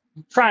like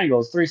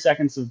triangles, 3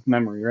 seconds of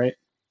memory, right?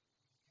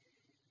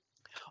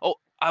 Oh,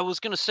 I was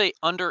going to say,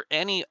 under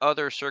any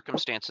other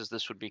circumstances,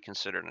 this would be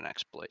considered an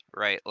exploit,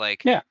 right?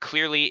 Like, yeah.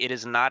 Clearly it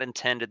is not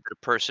intended that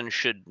a person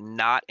should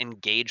not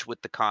engage with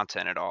the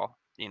content at all.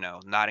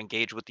 not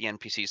engage with the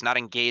NPCs, not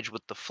engage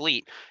with the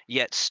fleet,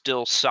 yet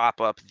still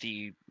sop up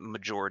the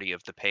majority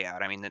of the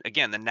payout. I mean,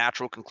 again, the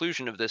natural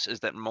conclusion of this is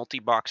that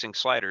multi-boxing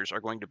sliders are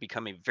going to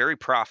become a very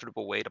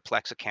profitable way to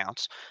plex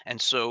accounts.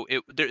 And so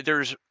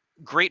there's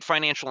great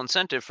financial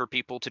incentive for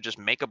people to just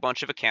make a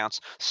bunch of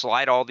accounts,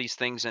 slide all these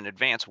things in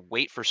advance,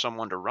 wait for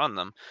someone to run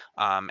them.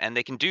 And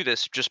they can do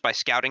this just by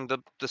scouting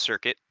the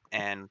circuit.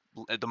 And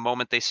the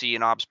moment they see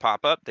an obs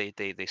pop up, they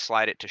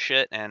slide it to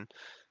shit, and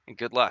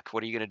good luck.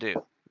 What are you going to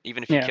do?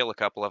 Even if you Yeah. kill a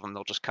couple of them,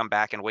 they'll just come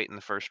back and wait in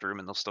the first room,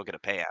 and they'll still get a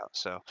payout.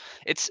 So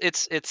it's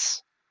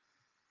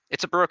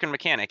a broken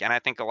mechanic, and I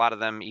think a lot of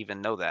them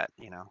even know that.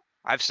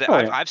 I've said Oh,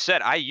 yeah. I've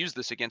said I use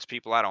this against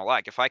people I don't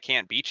like. If I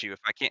can't beat you,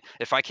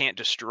 if I can't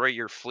destroy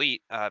your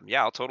fleet,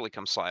 yeah, I'll totally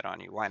come slide on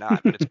you. Why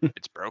not? But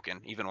it's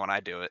broken even when I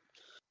do it.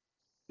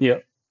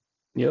 Yep.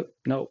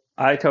 No,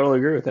 I totally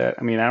agree with that.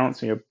 I mean,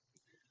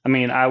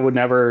 I would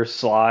never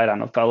slide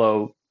on a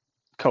fellow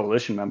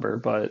coalition member,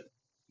 but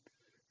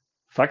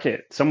fuck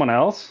it. Someone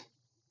else?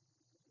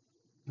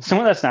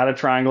 Someone that's not a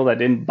triangle that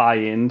didn't buy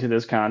into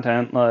this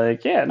content,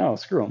 like, yeah, no,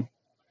 screw them.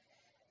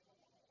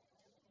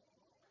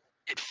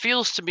 It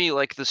feels to me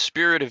like the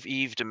spirit of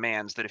Eve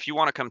demands that if you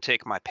want to come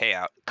take my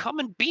payout, come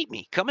and beat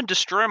me, come and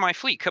destroy my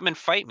fleet, come and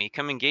fight me,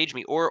 come engage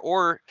me,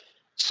 or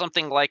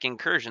something like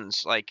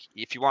incursions. Like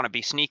if you want to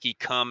be sneaky,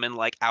 come and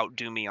like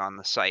outdo me on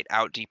the site,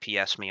 out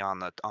DPS me on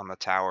the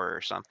tower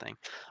or something.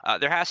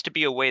 There has to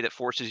be a way that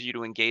forces you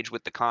to engage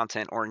with the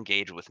content or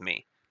engage with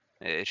me.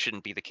 It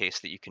shouldn't be the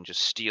case that you can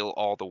just steal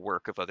all the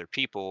work of other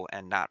people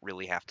and not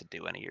really have to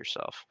do any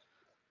yourself.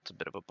 It's a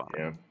bit of a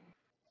bummer.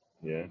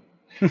 Yeah.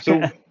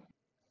 So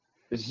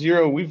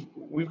Zero,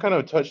 we've kind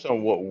of touched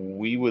on what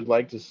we would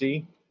like to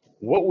see.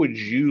 What would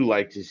you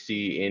like to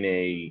see in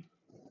a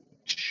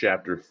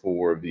chapter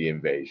 4 of the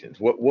invasions?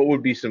 What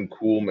would be some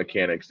cool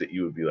mechanics that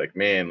you would be like,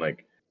 man,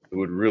 like it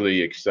would really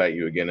excite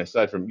you again?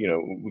 Aside from,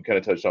 we kind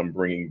of touched on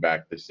bringing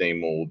back the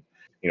same old,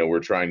 we're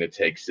trying to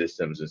take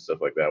systems and stuff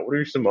like that. What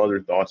are some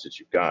other thoughts that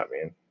you've got,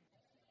 man?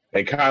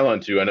 And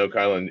Kylon too. I know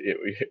Kylon,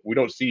 we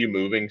don't see you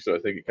moving, so I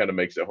think it kind of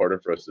makes it harder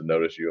for us to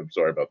notice you. I'm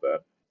sorry about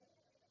that.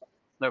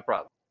 No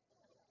problem.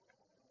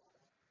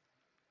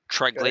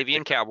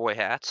 Triglavian cowboy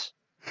hats.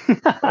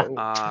 Oh,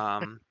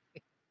 Um,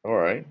 all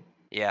right.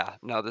 yeah,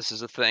 no, this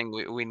is a thing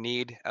we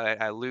need.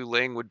 Lu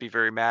Ling would be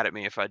very mad at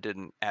me if I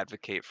didn't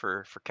advocate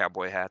for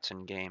cowboy hats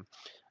in game.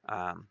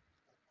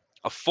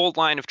 A full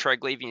line of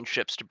Triglavian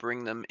ships to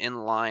bring them in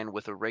line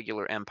with a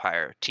regular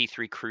empire.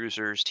 T3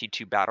 cruisers,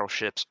 T2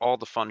 battleships, all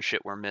the fun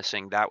shit we're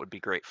missing. That would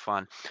be great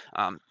fun.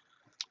 A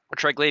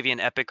Triglavian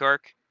epic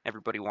arc.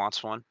 Everybody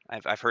wants one.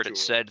 I've heard it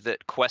said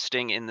that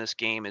questing in this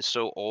game is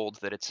so old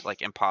that it's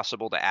like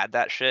impossible to add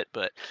that shit,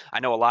 but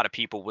I know a lot of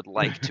people would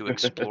like to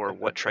explore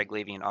what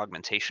Triglavian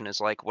augmentation is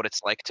like, what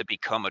it's like to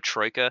become a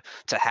Troika,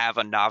 to have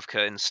a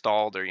Navka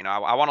installed, or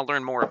I want to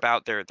learn more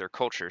about their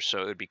culture,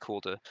 so it would be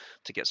cool to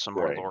get some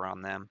more Right. lore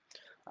on them.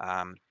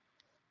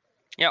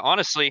 Yeah,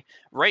 honestly,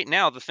 right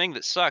now the thing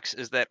that sucks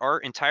is that our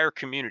entire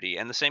community,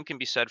 and the same can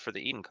be said for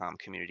the Edencom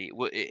community,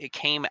 it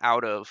came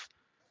out of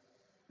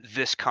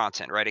this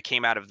content, right? It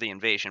came out of the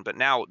invasion, but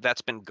now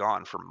that's been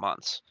gone for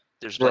months.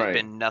 There's like Right.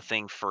 been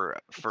nothing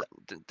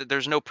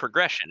there's no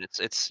progression. It's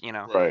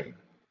Right.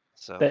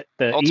 so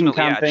The ultimately,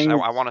 Edencom yeah, thing,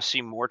 I want to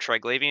see more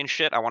Triglavian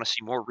shit. I want to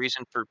see more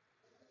reason for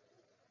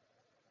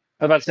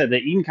I was about to say the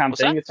Edencom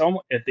what's thing. that? It's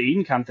almost at the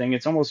Edencom thing.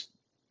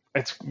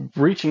 It's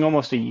reaching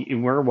almost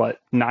we're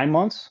what 9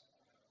 months.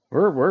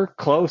 We're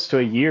close to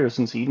a year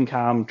since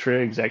Edencom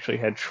Trigs actually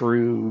had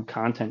true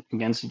content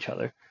against each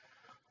other.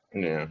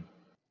 Yeah.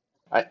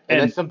 And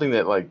And that's something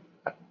that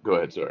go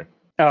ahead, sorry.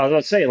 I was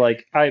about to say,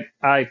 like, I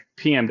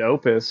PM'd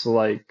Opus,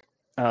 like,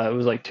 it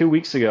was like 2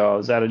 weeks ago. I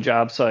was at a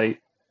job site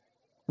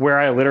where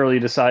I literally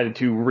decided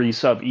to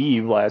resub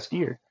Eve last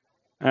year.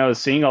 And I was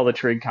seeing all the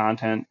trig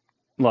content,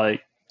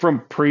 like,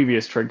 from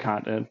previous trig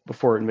content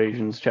before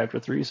Invasions Chapter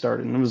 3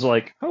 started. And it was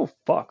like, oh,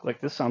 fuck,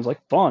 like, this sounds like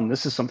fun.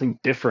 This is something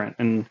different.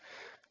 And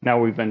now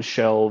we've been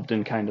shelved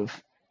and kind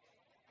of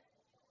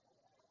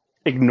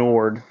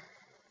ignored.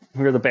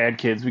 We're the bad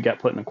kids. We got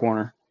put in a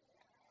corner.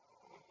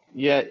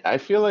 Yeah, I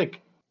feel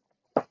like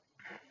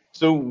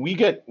so we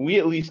at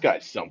least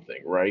got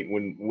something, right?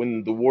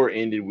 When the war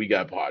ended, we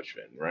got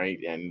Podfin, right?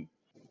 And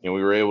we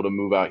were able to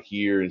move out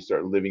here and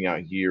start living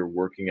out here,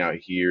 working out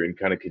here, and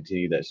kind of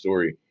continue that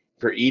story.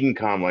 For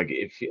Edencom, like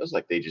it feels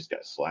like they just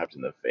got slapped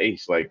in the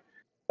face. Like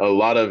a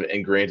lot of,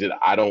 and granted,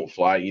 I don't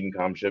fly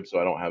Edencom ships, so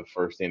I don't have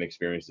firsthand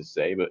experience to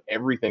say, but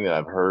everything that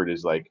I've heard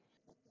is like,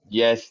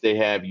 yes, they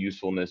have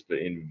usefulness, but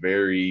in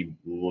very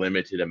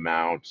limited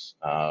amounts.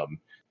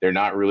 They're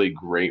not really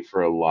great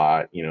for a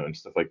lot, and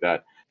stuff like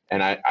that.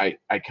 And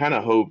I kind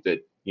of hope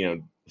that,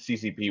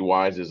 CCP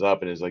wises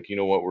up and is like, you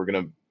know what, we're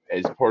going to,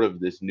 as part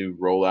of this new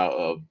rollout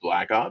of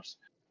Black Ops,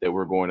 that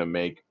we're going to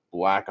make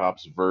Black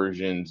Ops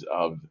versions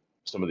of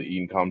some of the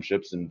Edencom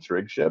ships and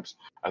Trig ships.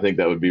 I think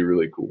that would be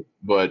really cool.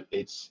 But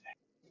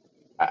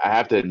I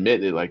have to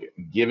admit that, like,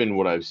 given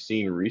what I've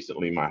seen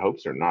recently, my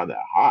hopes are not that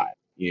high.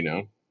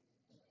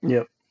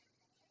 Yep.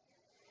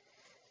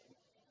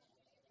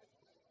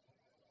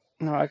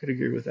 No, I could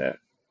agree with that.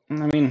 I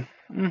mean,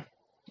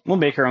 we'll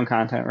make our own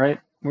content, right?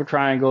 We're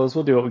triangles.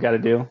 We'll do what we got to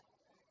do.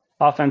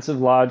 Offensive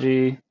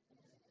logi,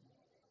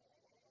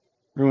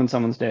 ruin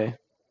someone's day.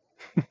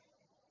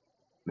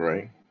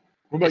 Right.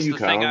 What about It's you, the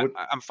thing Colin?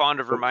 I'm fond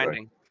of sorry.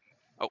 reminding.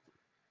 Oh,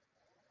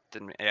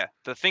 yeah.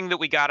 The thing that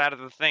we got out of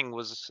the thing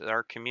was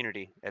our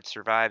community. It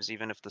survives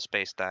even if the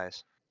space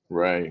dies.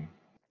 Right.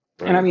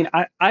 And I Right. mean,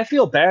 I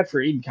feel bad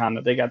for Edencom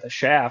that they got the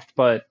shaft,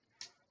 but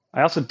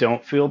I also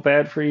don't feel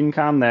bad for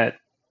Edencom that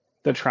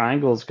the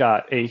Triangles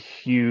got a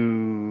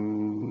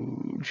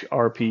huge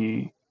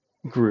RP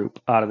group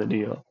out of the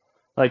deal.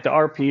 Like the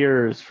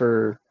RPers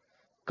for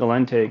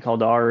Galente,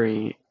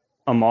 Kaldari,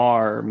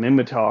 Amar,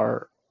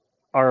 Mimitar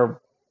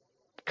are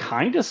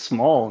kind of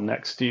small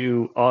next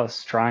to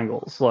us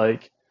Triangles.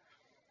 Like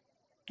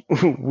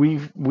we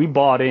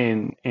bought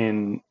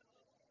in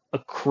a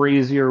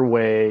crazier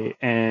way,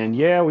 and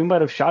yeah, we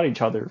might have shot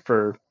each other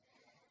for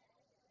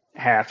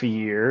half a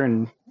year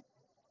and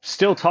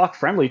still talk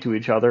friendly to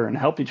each other and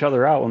helped each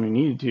other out when we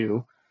needed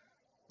to.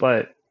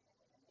 But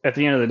at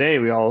the end of the day,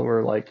 we all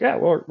were like, yeah,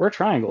 we're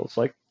triangles.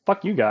 Like,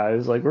 fuck you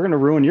guys. Like, we're going to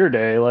ruin your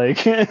day.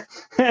 Like,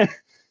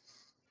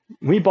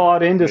 we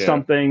bought into Yeah.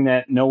 something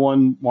that no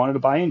one wanted to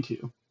buy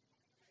into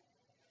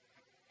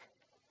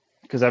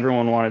because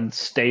everyone wanted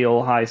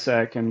stale high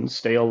sec and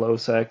stale low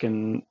sec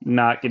and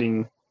not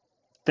getting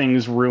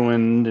things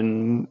ruined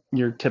and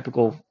your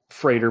typical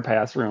freighter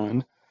path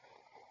ruined.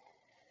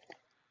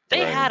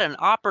 They Right. had an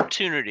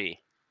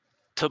opportunity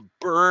to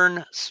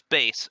burn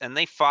space, and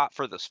they fought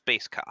for the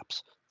space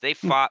cops. They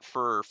fought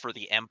for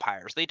the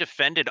empires. They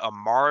defended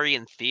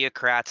Amarian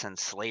theocrats and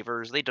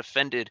slavers. They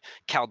defended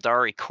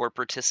Kaldari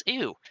corporatists.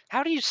 Ew.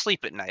 How do you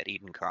sleep at night,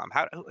 Edencom?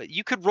 How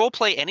you could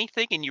roleplay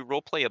anything and you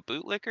roleplay a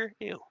bootlicker?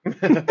 Ew.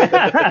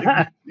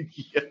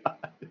 Yeah.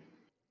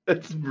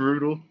 That's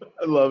brutal.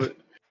 I love it.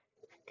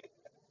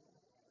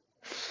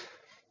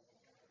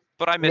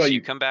 But I What miss about you.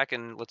 you? Come back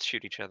and let's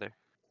shoot each other.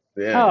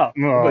 Yeah. Oh,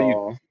 What about you?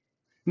 no.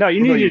 No,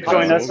 you What about need you, to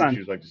join Kylon? us What would on.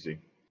 you like to see?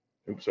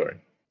 Oops, sorry.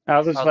 I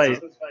was just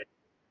like,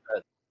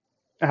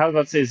 I was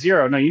about to say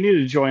Zero. No, you need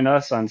to join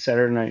us on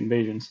Saturday Night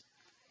Invasions.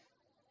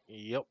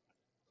 Yep.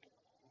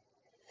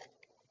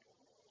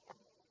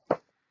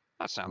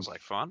 That sounds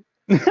like fun.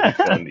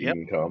 Fun to Yep.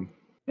 even come.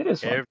 It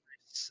is fun.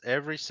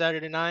 Every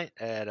Saturday night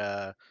at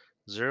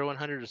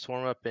 0100 to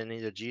swarm up in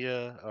either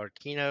Jita or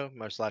Kino.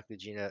 Most likely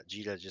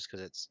Jita just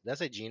because it's, did I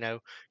say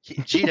Gino?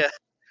 Jita,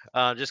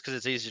 just because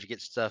it's easier to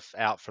get stuff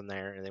out from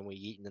there. And then we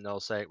eat in the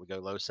null sec, we go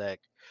low sec,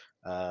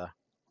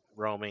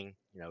 roaming.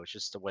 You know, it's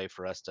just a way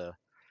for us to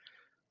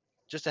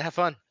have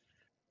fun.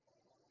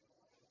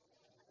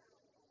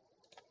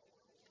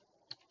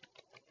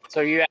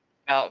 So you asked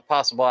about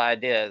possible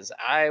ideas.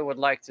 I would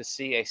like to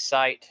see a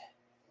site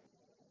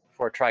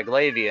for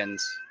Triglavians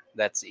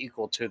that's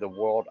equal to the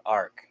world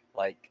arc.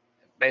 Like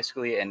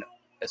basically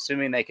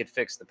assuming they could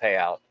fix the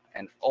payout,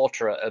 an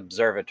ultra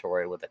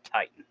observatory with a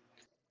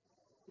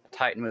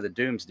Titan with a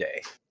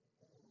doomsday,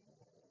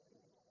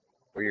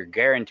 where you're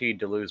guaranteed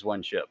to lose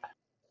one ship,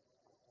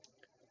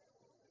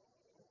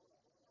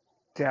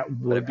 That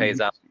but would it pays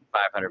be. out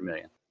 500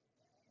 million.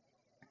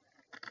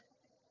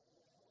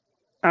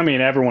 I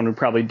mean, everyone would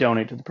probably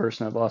donate to the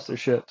person that lost their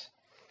ships.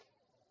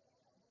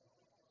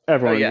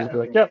 Everyone would yeah. just be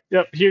like, yep,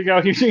 here you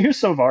go. Here's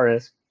some of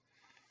ours.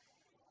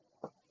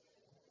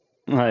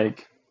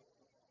 Like,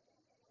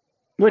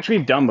 which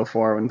we've done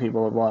before when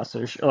people have lost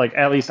their ship. Like,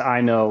 at least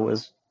I know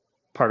as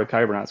part of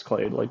Kybernaut's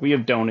Clade. Like, we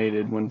have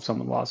donated when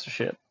someone lost a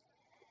ship.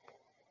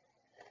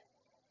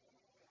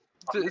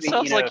 It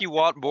sounds like you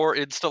want more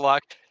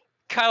Instalock.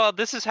 Kylon,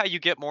 this is how you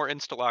get more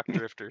Instalock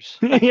drifters.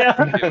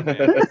 Yeah. Ew,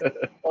 man.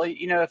 Well,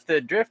 if the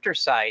drifter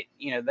site,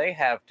 they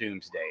have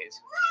doomsdays.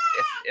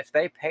 If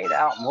they paid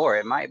out more,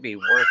 it might be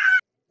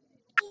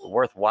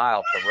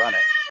worthwhile to run it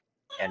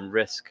and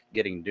risk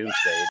getting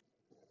doomsday.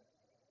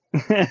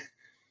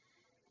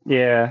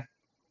 Yeah.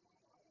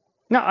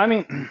 No, I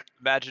mean,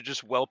 Imagine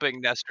just whelping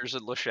nesters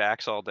and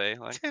Lashaks all day.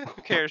 Like, who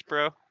cares,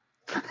 bro?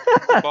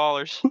 We're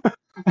ballers.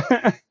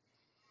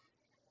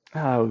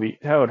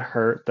 that would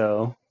hurt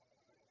though.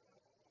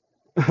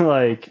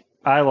 Like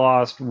I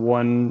lost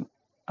one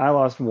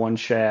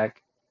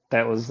shack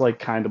that was like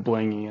kind of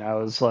blingy. I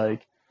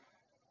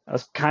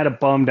was kind of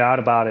bummed out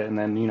about it, and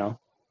then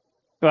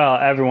well,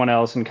 everyone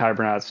else in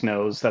Kybernauts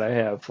knows that I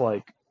have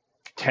like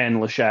 10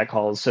 Lashak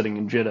hulls sitting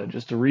in Jitta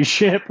just to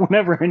reship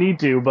whenever I need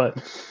to, but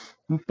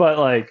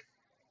like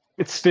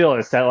it's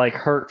that like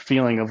hurt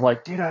feeling of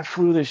like, dude, I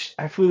flew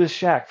this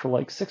shack for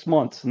like 6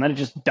 months and then it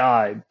just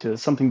died to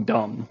something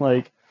dumb.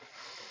 Like,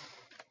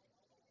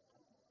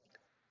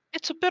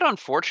 It's a bit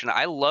unfortunate.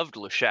 I loved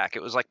Lashak.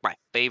 It was like my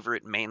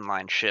favorite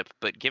mainline ship,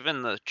 but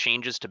given the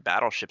changes to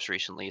battleships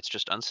recently, it's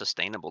just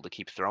unsustainable to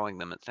keep throwing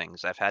them at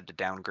things. I've had to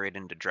downgrade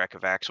into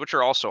Drekavacs, which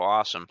are also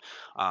awesome,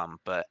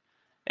 but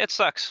it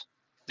sucks.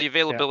 The yeah.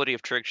 availability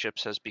of trig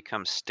ships has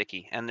become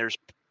sticky, and there's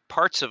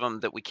parts of them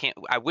that we can't.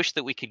 I wish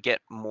that we could get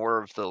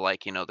more of the,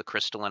 like, the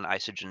crystalline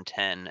isogen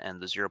 10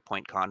 and the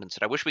 0-point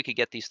condensate. I wish we could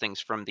get these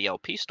things from the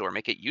LP store,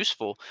 make it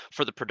useful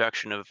for the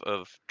production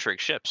of trig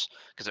ships,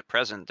 because at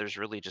present there's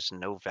really just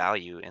no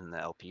value in the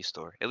LP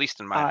store, at least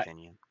in my I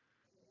opinion.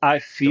 I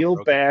Still feel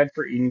broken. bad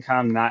for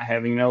Edencom not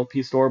having an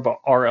LP store, but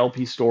our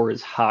LP store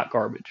is hot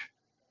garbage.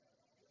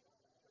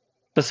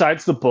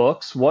 Besides the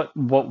books, what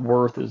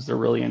worth is there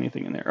really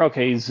anything in there?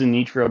 Okay,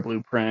 Zenitra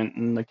blueprint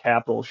and the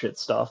capital shit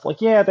stuff.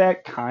 Like, yeah,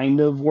 that kind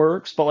of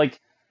works, but like,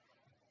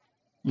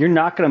 you're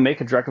not gonna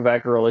make a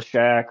Drekavac or a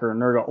Lashak or a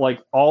Nurgle. Like,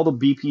 all the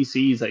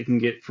BPCs that you can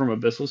get from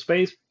Abyssal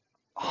Space,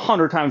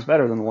 100 times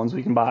better than the ones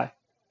we can buy.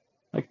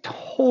 Like,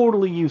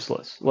 totally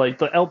useless. Like,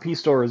 the LP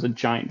store is a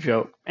giant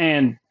joke,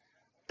 and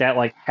that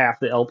like half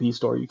the LP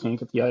store you can't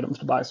get the items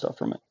to buy stuff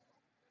from it.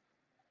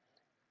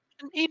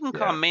 And Edencom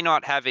Yeah. may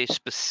not have a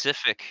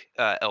specific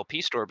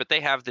LP store, but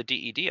they have the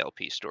DED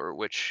LP store,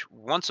 which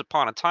once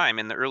upon a time,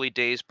 in the early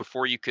days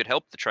before you could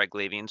help the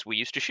Triglavians, we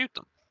used to shoot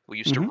them. We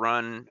used to Mm-hmm.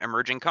 run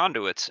emerging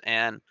conduits,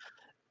 and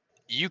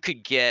you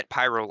could get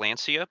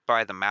Pyrolancia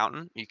by the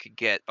mountain. You could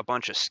get a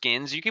bunch of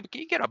skins. You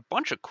get a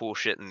bunch of cool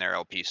shit in their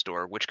LP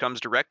store, which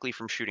comes directly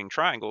from shooting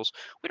triangles.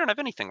 We don't have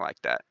anything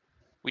like that.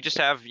 We just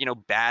have,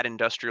 bad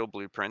industrial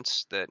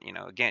blueprints that,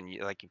 again,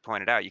 like you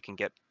pointed out, you can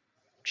get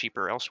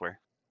cheaper elsewhere.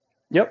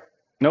 Yep.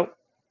 Nope.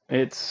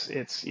 It's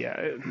yeah.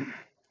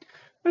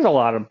 There's a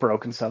lot of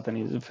broken stuff that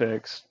needs to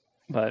fix,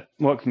 but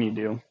what can you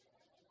do?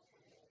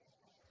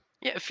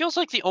 Yeah, it feels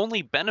like the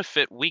only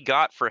benefit we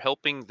got for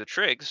helping the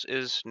Trigs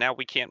is now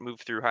we can't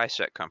move through high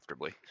set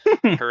comfortably.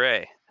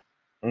 Hooray.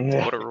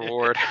 What a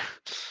reward.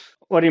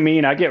 What do you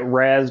mean? I get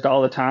razzed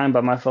all the time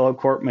by my fellow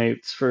court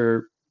mates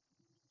for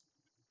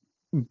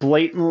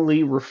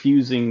blatantly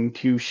refusing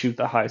to shoot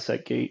the high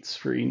set gates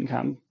for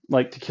Edencom,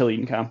 like to kill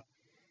Edencom.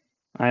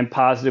 I'm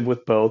positive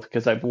with both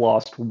because I've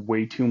lost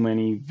way too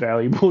many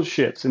valuable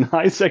ships in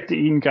high sec to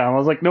Edencom. I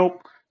was like,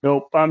 nope,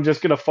 I'm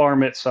just gonna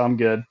farm it, so I'm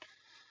good.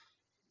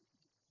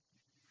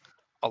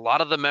 A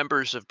lot of the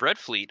members of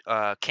Breadfleet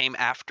came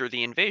after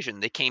the invasion.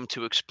 They came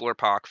to explore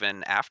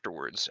Pakvan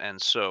afterwards, and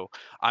so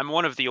I'm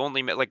one of the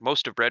only, like,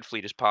 most of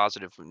Breadfleet is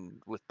positive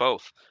with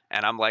both,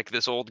 and I'm like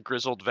this old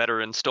grizzled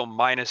veteran, still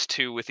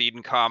 -2 with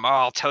Edencom. Oh,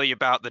 I'll tell you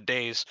about the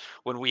days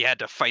when we had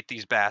to fight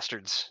these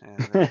bastards,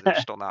 and they're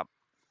still not.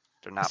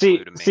 They're not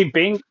blue to me. See,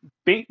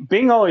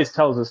 Bing always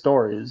tells the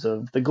stories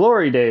of the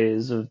glory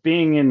days of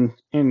being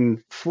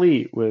in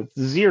Fleet with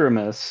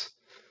Zeramus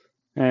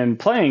and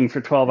playing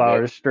for 12 Yep.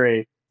 hours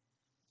straight.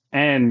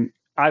 And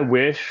I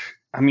wish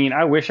I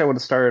would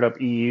have started up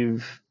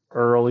Eve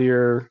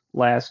earlier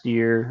last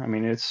year. I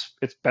mean, it's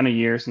been a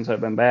year since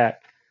I've been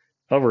back,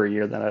 over a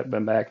year that I've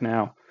been back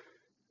now.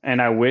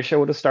 And I wish I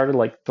would have started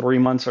like 3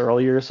 months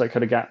earlier so I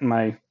could have gotten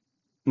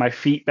my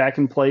feet back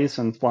in place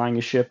and flying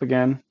a ship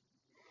again.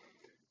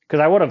 Because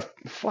I would have,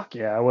 fuck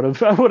yeah, I would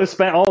have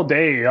spent all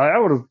day. I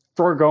would have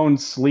foregone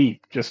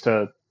sleep just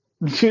to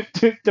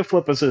to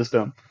flip a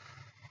system.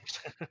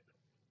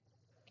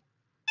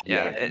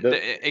 Yeah, Yeah,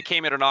 it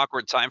came at an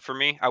awkward time for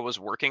me. I was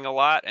working a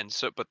lot,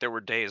 but there were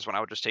days when I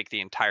would just take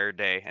the entire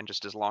day, and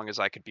just as long as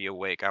I could be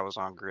awake, I was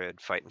on grid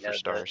fighting for Yeah,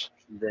 stars.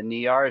 the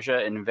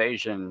Niarja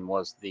invasion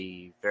was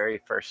the very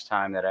first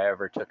time that I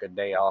ever took a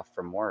day off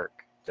from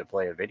work to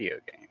play a video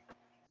game.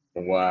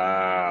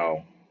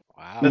 Wow.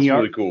 Wow. That's Niar-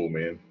 really cool,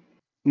 man.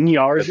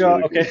 Niarja, That's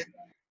really okay.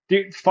 cool.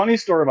 Dude, funny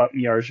story about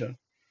Niarja.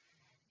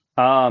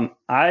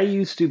 I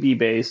used to be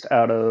based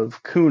out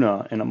of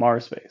Kuna in a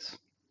Mars base.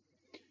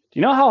 Do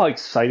you know how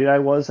excited I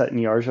was that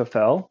Niarja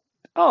fell?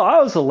 Oh,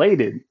 I was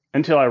elated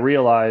until I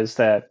realized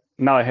that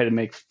now I had to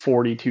make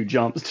 42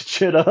 jumps to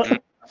chit up.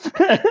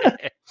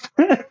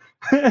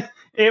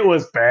 It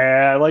was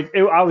bad.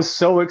 I was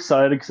so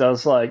excited because I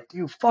was like,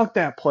 dude, fuck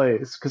that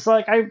place. Because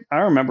like I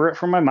remember it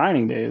from my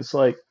mining days.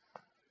 Like,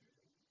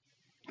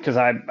 because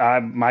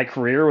my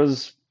career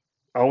was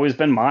always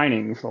been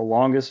mining for the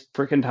longest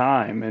freaking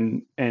time,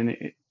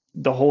 and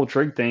the whole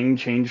trig thing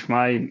changed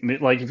my,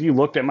 like, if you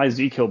looked at my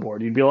Z kill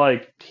board, you'd be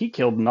like, he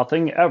killed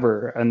nothing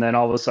ever, and then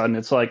all of a sudden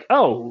it's like,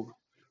 oh,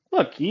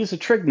 look, he's a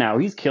trig now,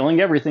 he's killing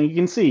everything you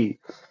can see.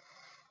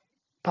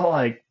 But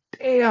like,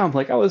 damn,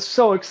 like I was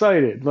so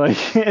excited, like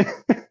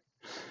it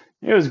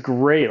was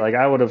great. Like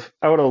I would have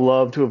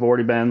loved to have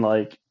already been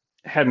like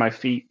had my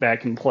feet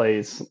back in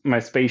place, my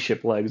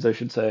spaceship legs, I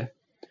should say.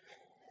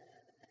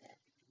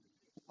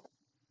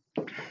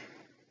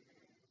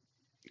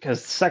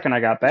 Because the second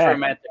I got It's back,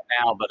 romantic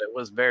now, but it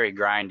was very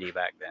grindy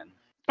back then.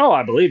 oh,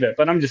 I believe it.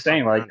 But I'm just So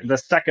saying, like, grimy. the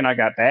second I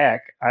got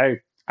back,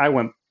 I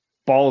went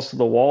balls to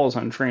the walls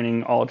on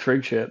training all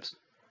trig ships.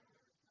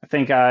 I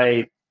think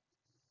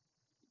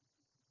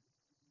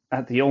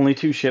the only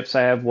two ships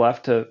I have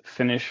left to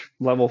finish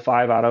level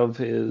 5 out of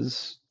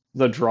is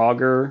the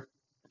Draugr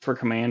for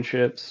command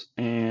ships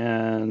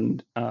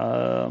and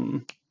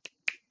not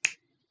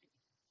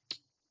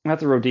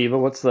the Rodiva.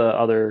 What's the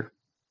other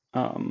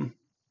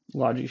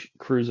Logi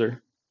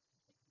cruiser?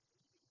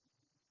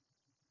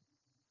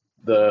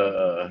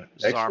 The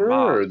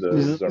Extra or the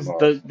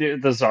Zarmaz?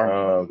 The Zarmaz.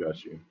 Oh,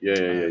 got you.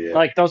 Yeah.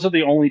 Like those are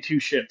the only two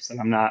ships that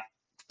I'm not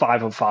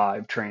 5 of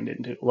 5 trained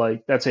into.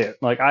 Like that's it.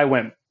 Like I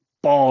went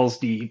balls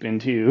deep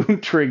into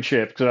trig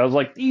ships because I was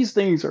like, these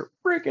things are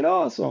freaking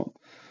awesome.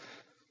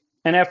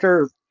 And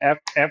after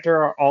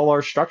all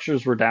our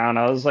structures were down,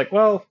 I was like,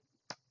 well,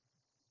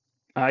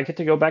 I get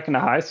to go back into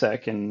high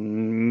sec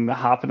and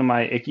hop into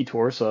my icky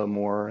torso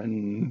more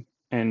and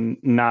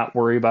not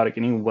worry about it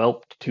getting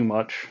whelped too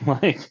much.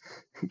 Like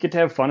get to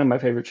have fun in my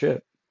favorite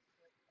ship.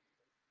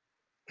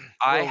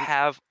 I Well-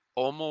 have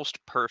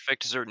almost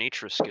perfect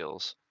Zernitra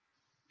skills.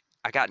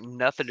 I got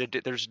nothing to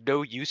do. There's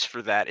no use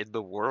for that in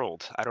the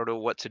world. I don't know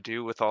what to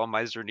do with all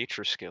my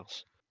Zernitra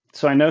skills.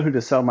 So I know who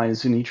to sell my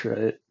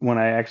Zunitra when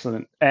I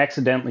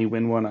accidentally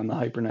win one on the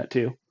Hypernet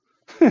too.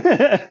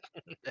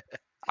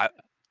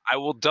 I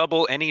will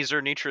double any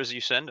Zernitras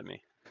you send to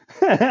me.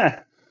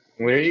 There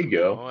you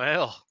go.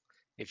 Well,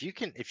 if you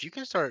can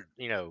start,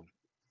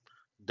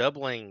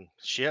 doubling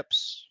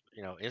ships,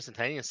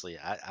 instantaneously,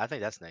 I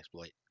think that's an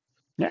exploit.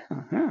 Yeah.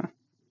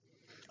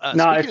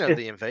 No, speaking of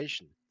the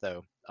invasion,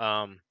 though,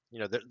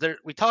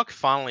 we talk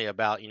fondly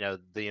about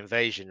the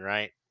invasion,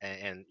 right?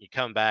 And you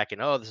come back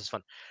and this is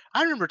fun.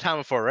 I remember time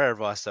before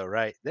Erebos, though,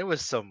 right? There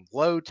was some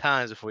low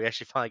times before we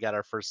actually finally got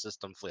our first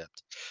system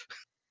flipped.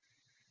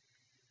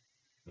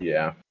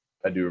 Yeah,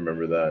 I do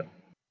remember that.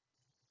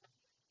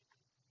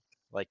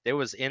 Like there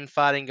was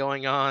infighting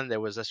going on. There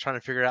was us trying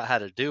to figure out how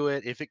to do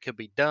it, if it could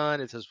be done,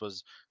 if this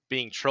was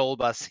being trolled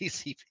by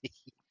CCP.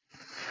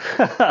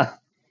 Well,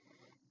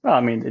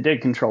 I mean, they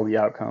did control the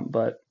outcome,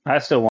 but I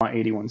still want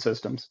 81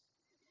 systems.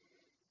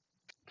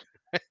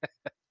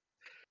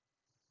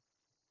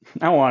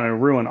 I want to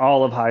ruin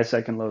all of high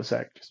sec and low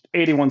sec. Just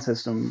 81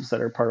 systems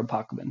that are part of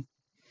Pokemon.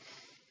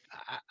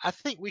 I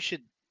think we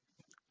should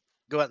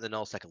go out in the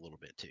null sec a little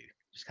bit too.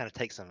 Just kind of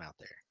take some out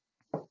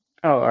there.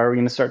 Oh, are we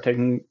going to start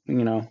taking,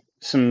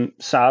 some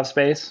SOV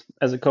space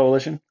as a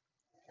coalition?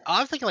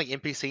 I'm thinking like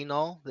NPC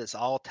null that's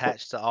all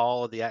attached to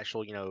all of the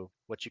actual,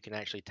 what you can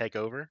actually take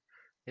over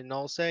in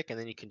nullsec, and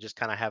then you can just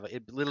kind of have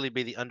it literally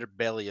be the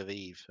underbelly of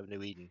Eve of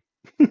New Eden.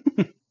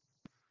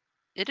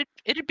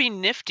 It'd be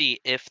nifty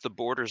if the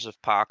borders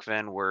of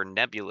Pakven were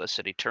nebulous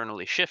and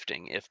eternally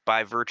shifting. If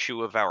by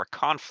virtue of our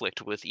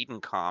conflict with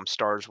Edencom,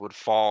 stars would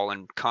fall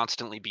and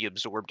constantly be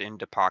absorbed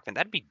into Pakven.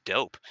 That'd be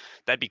dope.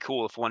 That'd be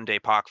cool if one day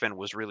Pakven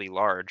was really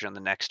large and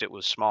the next it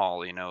was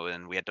small,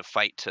 and we had to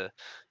fight to,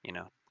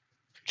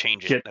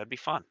 change it. That'd be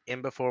fun.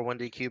 In before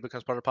 1DQ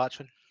becomes part of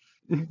Pachman.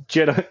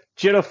 Jitta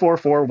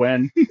 4-4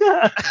 win.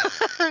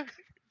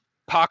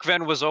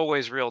 Pakven was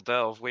always real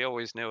Delve. We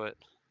always knew it.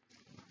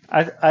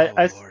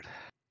 Lord.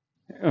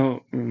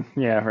 Oh,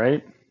 yeah,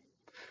 right.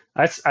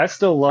 I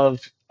still love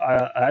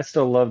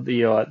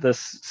the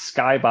this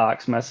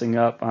skybox messing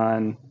up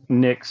on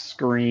Nick's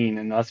screen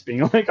and us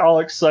being like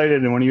all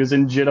excited, and when he was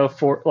in Jitta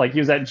 4, like he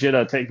was at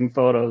Jitta taking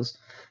photos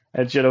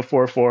at Jitta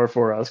 4-4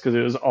 for us because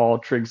it was all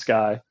trig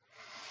sky.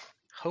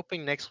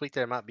 Hoping next week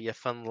there might be a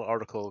fun little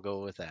article to go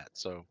with that.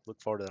 So look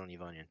forward to that on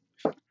Evonian.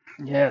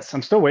 Yes,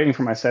 I'm still waiting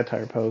for my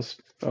satire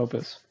post,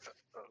 Opus.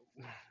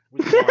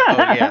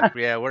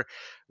 Yeah,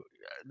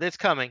 it's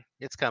coming.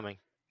 It's coming.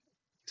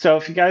 So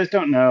if you guys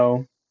don't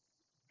know,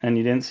 and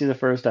you didn't see the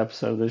first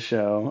episode of this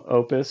show,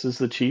 Opus is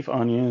the chief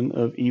onion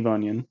of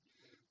Evonian.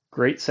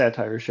 Great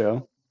satire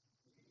show.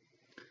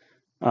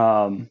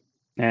 And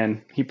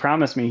he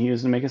promised me he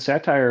was going to make a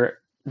satire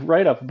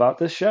write-up about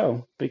this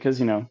show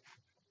because,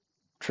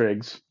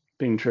 trigs,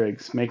 being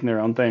trigs, making their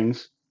own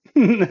things.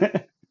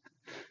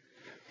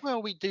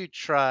 Well, we do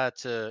try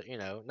to,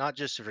 not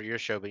just for your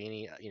show, but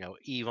any,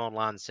 Eve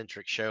Online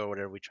centric show or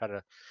whatever. We try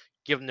to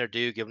give them their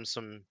due, give them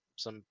some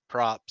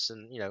props,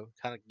 and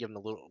kind of give them a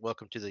little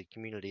welcome to the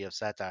community of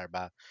satire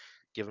by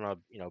giving them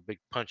a big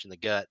punch in the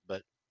gut.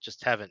 But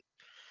just haven't.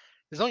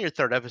 It's only your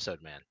third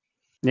episode, man.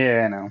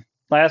 Yeah, I know.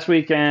 Last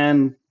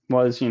weekend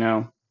was,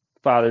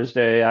 Father's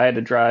Day. I had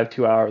to drive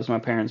 2 hours to my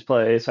parents'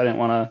 place. I didn't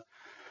want to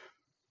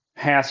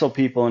hassle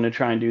people into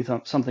trying to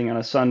do something on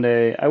a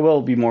Sunday. I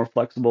will be more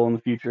flexible in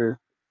the future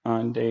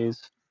on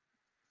days.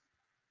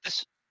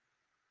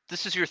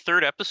 This is your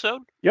third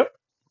episode? Yep.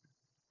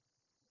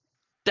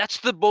 That's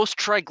the most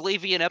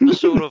Triglavian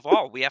episode of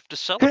all. We have to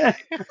celebrate.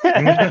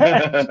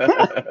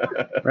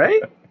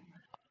 Right?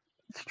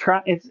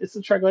 It's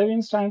the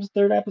Triglavians times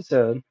third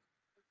episode.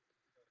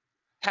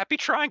 Happy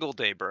Triangle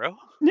Day, bro.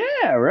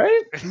 Yeah,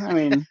 right? I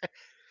mean,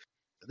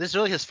 this is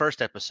really his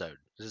first episode.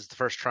 This is the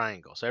first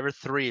triangle. So every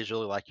 3 is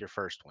really like your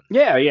first one.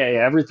 Yeah.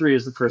 Every 3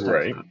 is the first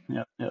Right.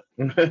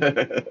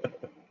 episode.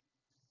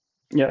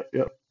 Yep.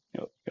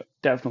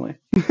 Definitely.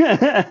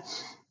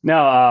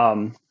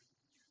 No,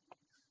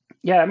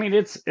 yeah, I mean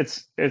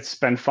it's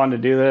been fun to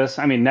do this.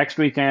 I mean, next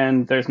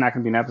weekend there's not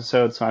going to be an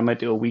episode, so I might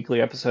do a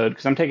weekly episode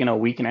because I'm taking a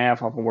week and a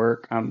half off of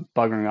work. I'm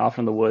buggering off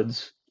in the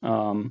woods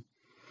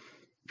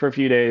for a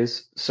few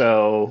days,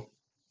 so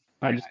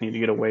I just need to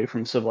get away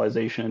from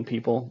civilization and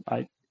people.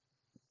 I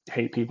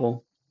hate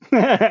people.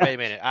 Wait a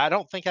minute. I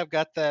don't think I've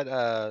got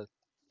that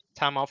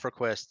time off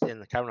request in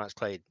the Kylon's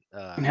Clade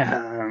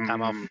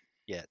time off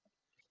yet.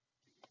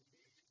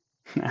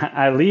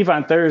 I leave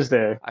on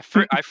Thursday. I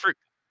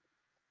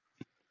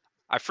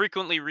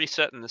frequently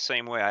reset in the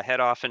same way. I head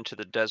off into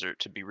the desert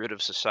to be rid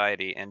of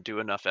society and do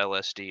enough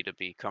LSD to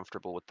be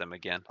comfortable with them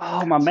again.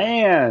 Oh, my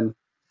man.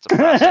 It's a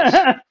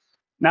process.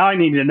 Now I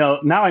need to know.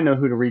 Now I know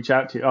who to reach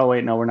out to. Oh,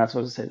 wait, no, we're not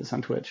supposed to say this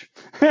on Twitch.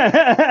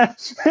 And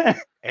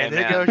Hey, there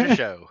man. goes your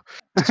show.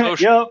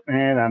 Yep,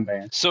 and I'm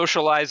banned.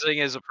 Socializing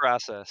is a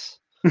process.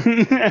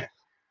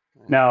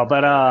 No,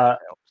 but That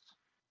helps.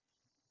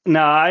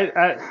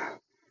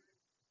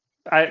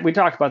 no, we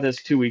talked about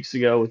this 2 weeks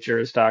ago with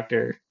Juris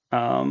Doctor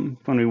when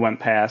we went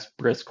past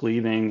Brisk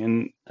leaving,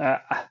 and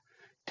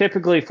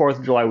typically 4th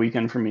of July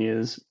weekend for me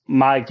is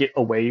my get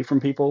away from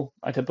people.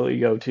 I typically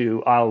go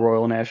to Isle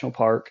Royale National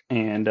Park,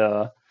 and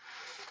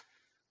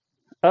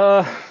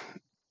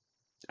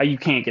you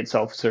can't get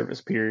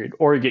self-service, period,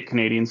 or you get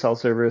Canadian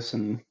self-service,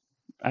 and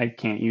I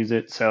can't use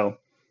it. So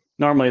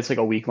normally it's like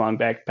a week-long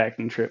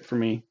backpacking trip for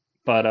me.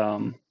 But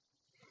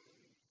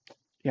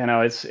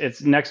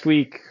it's next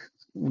week.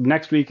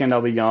 Next weekend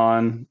I'll be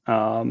gone.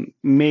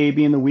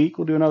 Maybe in the week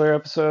we'll do another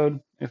episode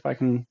if I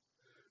can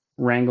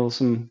wrangle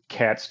some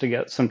cats to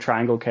get some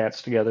triangle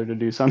cats together to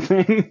do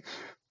something.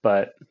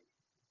 but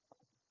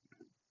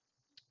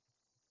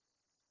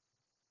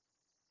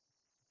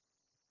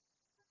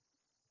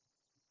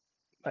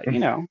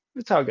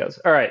it's how it goes.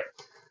 All right.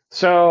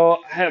 So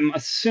I'm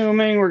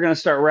assuming we're gonna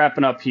start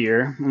wrapping up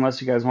here,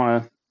 unless you guys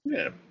want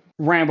to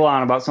ramble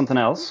on about something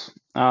else.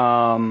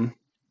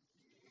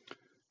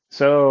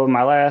 So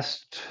my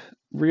last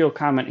real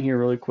comment here,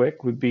 really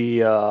quick, would be,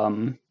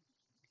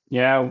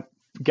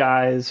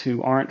 guys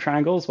who aren't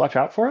triangles, watch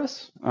out for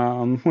us.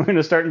 We're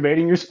gonna start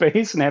invading your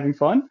space and having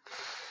fun.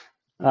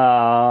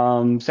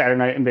 Saturday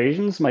Night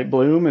Invasions might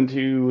bloom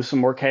into some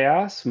more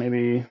chaos.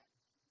 Maybe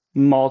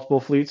multiple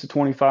fleets of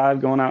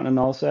 25 going out in a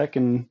nullsec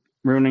and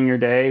ruining your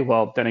day.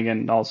 Well, then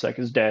again, nullsec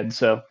is dead,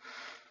 so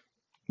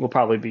we'll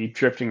probably be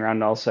drifting around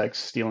nullsecs,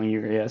 stealing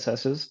your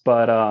ESSs.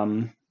 But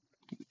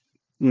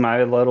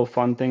my little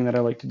fun thing that I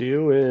like to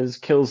do is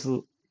kills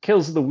of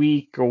the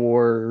week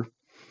or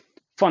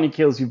funny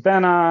kills you've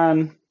been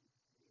on.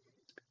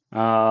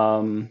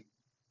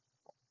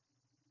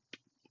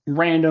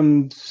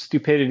 Random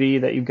stupidity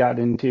that you got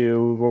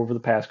into over the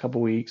past couple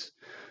weeks.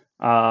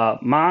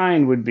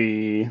 Mine would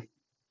be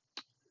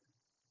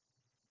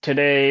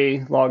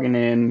today logging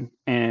in,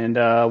 and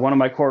one of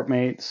my corp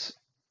mates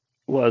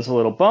was a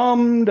little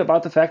bummed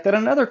about the fact that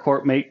another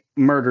corp mate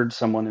murdered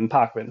someone in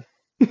Pakman.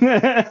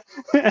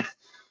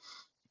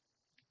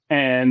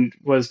 And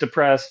was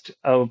depressed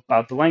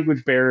about the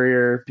language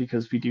barrier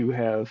because we do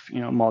have,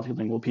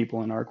 multilingual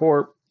people in our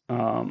corp.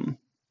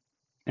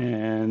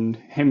 And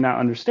him not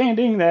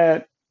understanding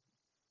that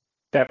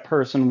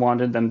person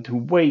wanted them to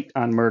wait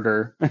on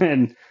murder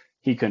and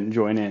he couldn't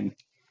join in.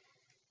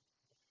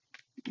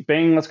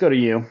 Bang, let's go to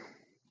you.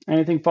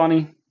 Anything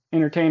funny,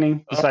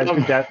 entertaining besides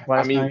your death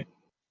last night?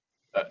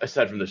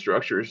 Aside from the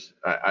structures,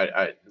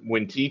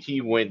 when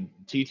TTT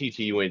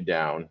went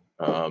down,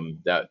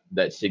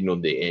 that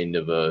signaled the end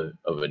of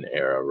an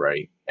era,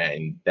 right?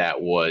 And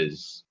that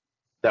was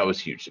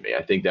huge to me.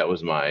 I think that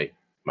was my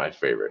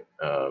favorite.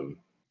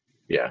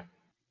 Yeah.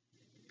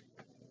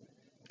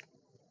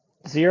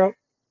 Zero.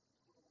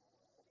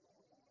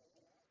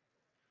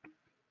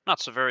 Not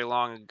so very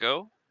long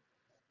ago,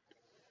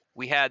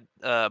 we had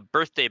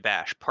Birthday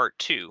Bash Part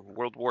 2,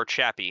 World War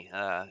Chappie.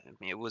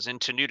 It was in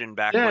Tanudin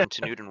back when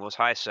Tanudin was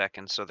high sec,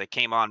 and so they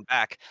came on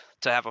back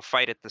to have a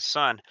fight at the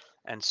Sun.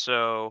 And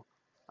so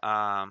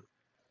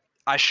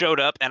I showed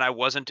up and I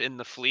wasn't in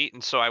the fleet,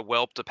 and so I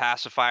whelped a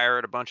pacifier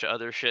and a bunch of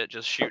other shit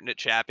just shooting at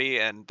Chappie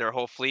and their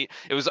whole fleet.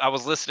 I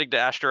was listening to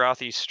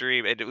Ashtarothi's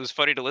stream, and it was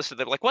funny to listen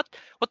to them like, what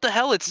the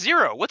hell? It's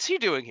Zero. What's he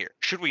doing here?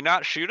 Should we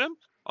not shoot him?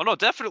 Oh no,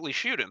 definitely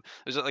shoot him.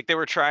 It was like they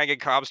were trying in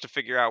comms to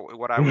figure out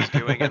what I was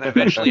doing, and then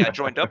eventually I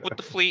joined up with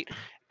the fleet,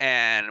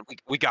 and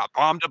we got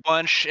bombed a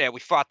bunch, and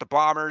we fought the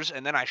bombers,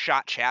 and then I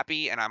shot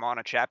Chappie, and I'm on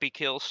a Chappie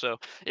kill, so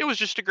it was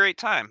just a great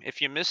time.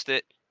 If you missed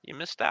it, you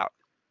missed out.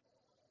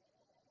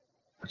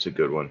 That's a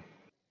good one.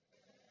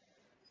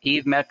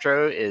 Eve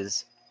Metro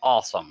is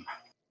awesome.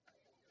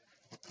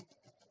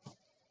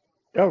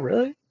 Oh,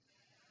 really?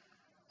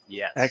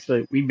 Yes.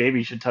 Actually, we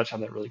maybe should touch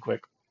on that really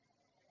quick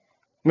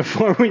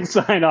before we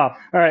sign off.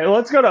 All right, well,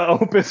 let's go to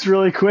Opus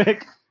really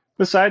quick.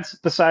 Besides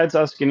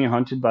us getting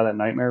hunted by that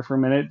nightmare for a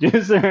minute,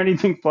 is there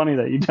anything funny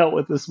that you dealt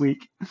with this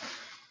week?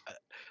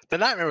 The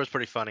nightmare was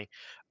pretty funny.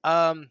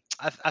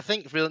 I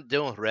think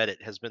dealing with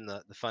Reddit has been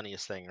the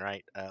funniest thing,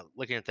 right?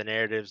 Looking at the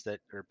narratives that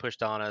are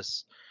pushed on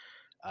us.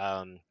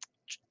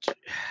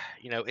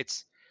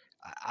 It's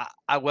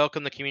I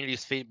welcome the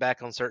community's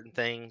feedback on certain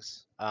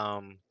things,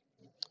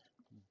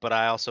 but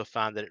I also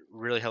find that it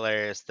really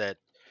hilarious that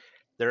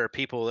there are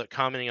people that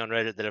commenting on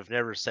Reddit that have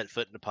never set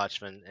foot into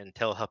Potchman and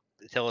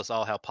tell us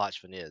all how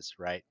Potchman is,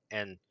 right?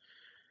 And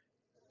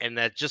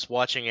that just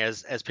watching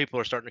as people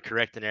are starting to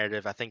correct the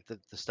narrative, I think that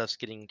the stuff's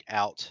getting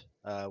out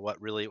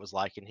what really it was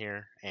like in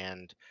here,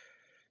 and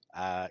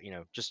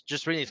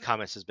Just reading these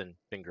comments has been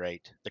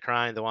great. The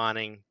crying, the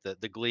whining,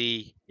 the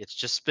glee. It's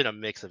just been a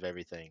mix of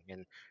everything,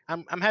 and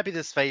I'm happy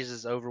this phase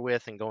is over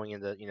with and going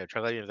into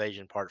Triglavian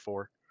Invasion Part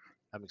 4.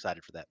 I'm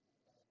excited for that.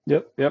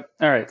 Yep.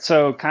 All right.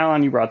 So,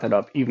 Kylon, you brought that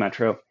up, Eve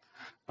Metro.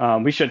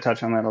 We should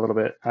touch on that a little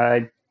bit.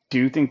 I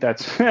do think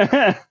that's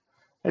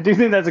I do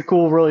think that's a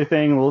cool, really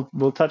thing.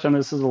 We'll touch on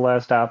this as the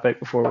last topic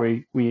before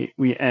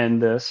we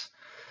end this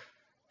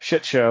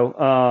shit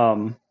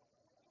show.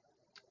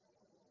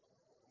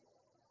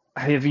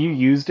 Have you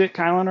used it,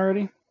 Kylon,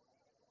 already?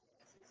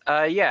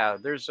 Yeah,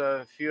 there's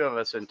a few of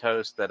us in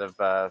Toast that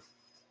have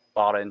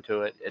bought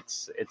into it.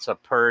 It's a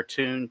per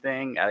tune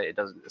thing.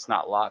 It's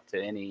not locked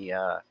to any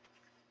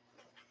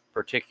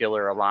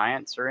particular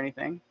alliance or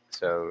anything.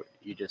 So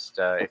you just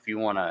if you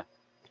want to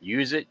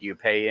use it, you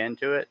pay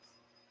into it,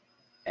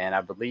 and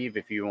I believe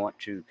if you want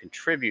to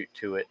contribute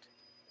to it,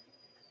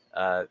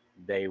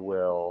 they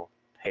will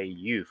pay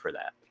you for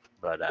that.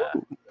 But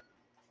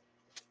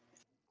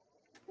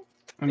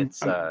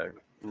it's a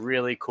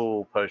really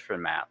cool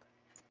post-run map.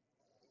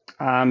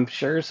 I'm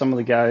sure some of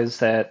the guys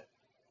that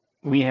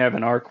we have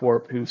in Arc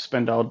Warp who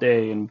spend all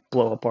day and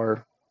blow up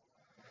our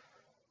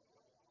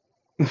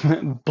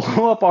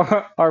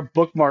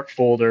bookmark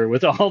folder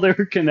with all their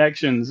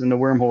connections and the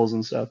wormholes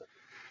and stuff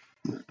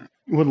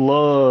would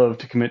love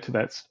to commit to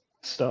that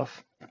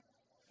stuff.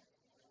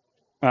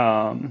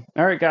 All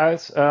right,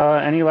 guys.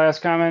 Any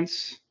last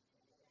comments?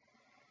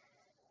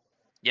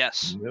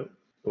 Yes. Nope.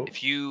 Oh.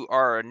 If you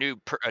are a new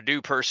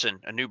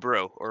person, a new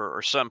bro,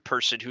 or some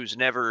person who's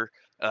never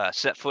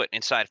set foot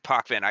inside of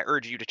Pockven, I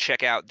urge you to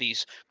check out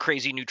these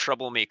crazy new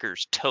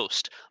troublemakers,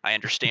 Toast. I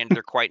understand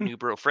they're quite new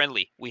bro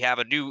friendly. We have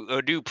a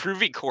new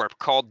Proving Corp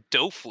called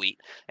Dough Fleet,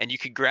 and you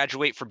can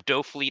graduate from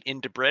Dough Fleet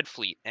into Bread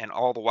Fleet, and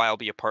all the while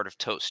be a part of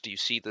Toast. Do you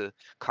see the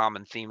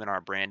common theme in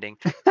our branding?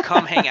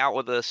 Come hang out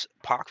with us.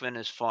 Pockven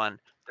is fun.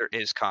 There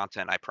is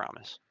content, I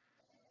promise.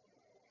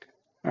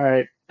 All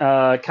right,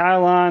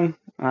 Kylon,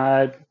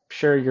 I'm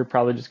sure you're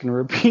probably just going to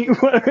repeat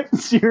what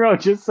Zero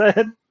just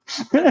said.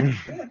 Well,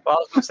 I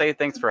was going to say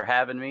thanks for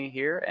having me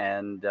here,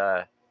 and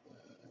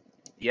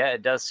yeah,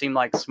 it does seem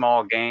like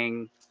small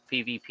gang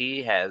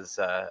PvP has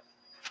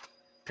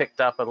picked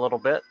up a little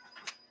bit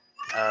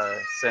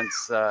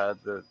since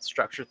the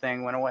structure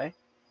thing went away.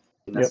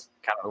 And that's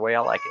kind of the way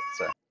I like it.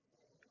 So,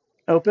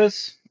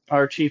 Opus,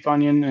 our chief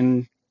onion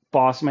and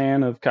boss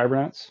man of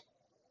Cybernets.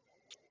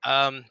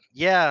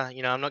 Yeah,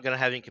 I'm not gonna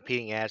have any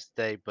competing ads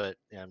today, but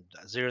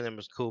Zero of them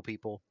was cool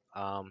people.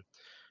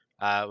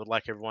 I would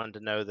like everyone to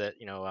know that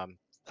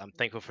I'm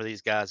thankful for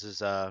these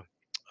guys'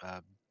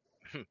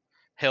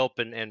 help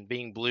and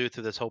being blue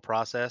through this whole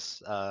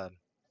process.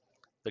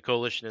 The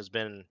coalition has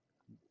been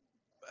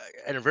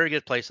in a very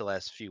good place the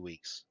last few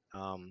weeks,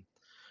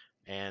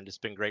 and it's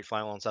been great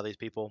flying alongside these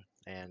people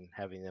and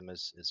having them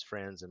as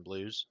friends and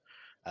blues.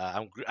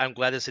 I'm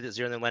glad to see that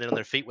Zero of them landed on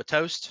their feet with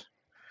Toast.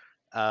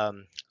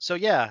 So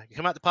yeah, you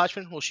come out to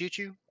Pochman, we'll shoot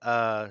you.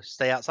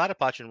 Stay outside of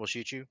Pochman, we'll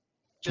shoot you.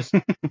 Just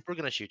we're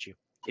gonna shoot you.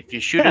 if you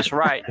shoot us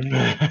right,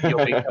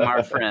 you'll become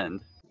our friend.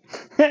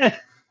 If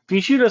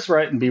you shoot us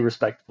right and be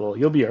respectful,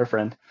 you'll be our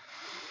friend.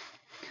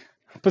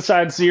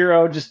 Besides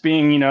Zero just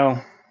being,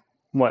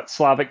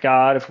 Slavic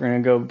god, if we're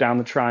going to go down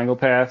the triangle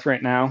path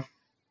right now.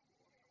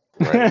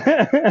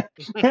 Right.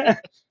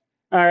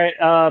 All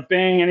right,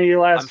 Bang, any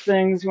last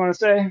things you want to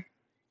say?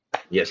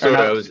 Yeah, so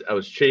I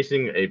was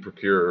chasing a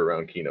procurer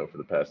around Kino for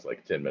the past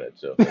 10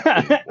 minutes, so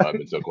that's why I've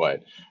been so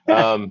quiet.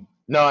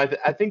 No,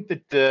 I think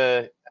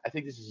that I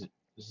think this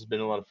has been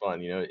a lot of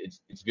fun.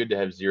 It's good to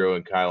have Zero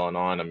and Kylon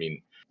on. I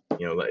mean,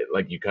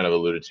 like you kind of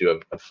alluded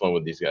to, I've flown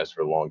with these guys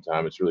for a long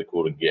time. It's really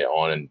cool to get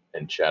on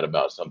and chat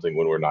about something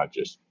when we're not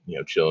just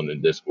chilling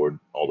in Discord,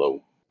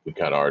 although we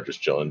kind of are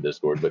just chilling in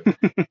Discord. But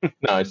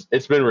no,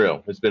 it's been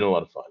real. It's been a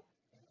lot of fun.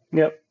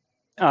 Yep.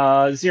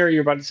 Zero,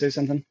 you're about to say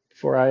something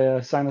before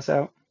I sign us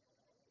out.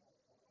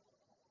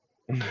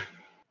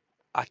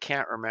 I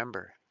can't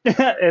remember.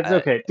 It's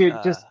okay, dude.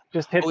 Just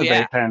hit the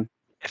vape pen.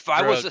 If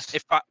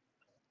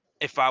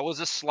I was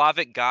a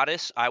Slavic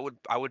goddess, I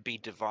would be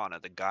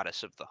Divana, the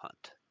goddess of the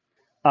hunt.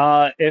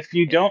 If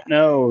you don't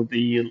know,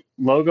 the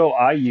logo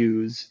I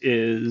use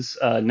is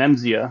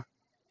Nemzia,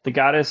 the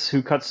goddess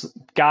who cuts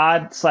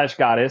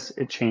God/goddess.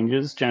 It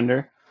changes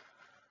gender.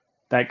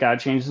 That god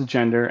changes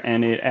gender,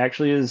 and it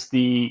actually is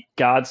the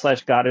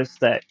God/goddess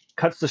that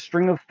cuts the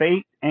string of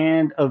fate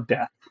and of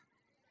death.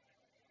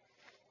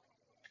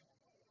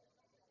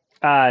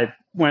 I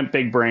went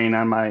big brain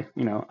on my,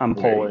 I'm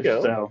Polish,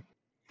 so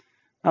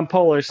I'm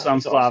Polish, so I'm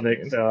Slavic,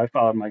 awesome, so I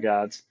followed my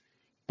gods.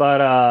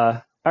 But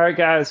all right,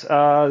 guys,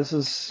 this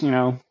is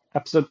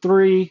episode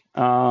 3.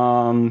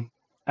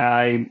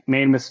 I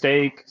made a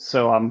mistake,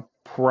 so I'm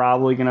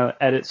probably gonna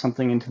edit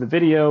something into the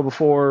video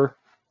before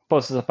I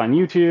post this up on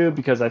YouTube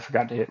because I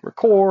forgot to hit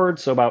record.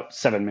 So about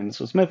 7 minutes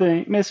was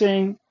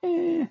missing.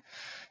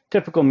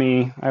 Typical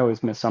me. I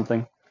always miss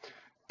something.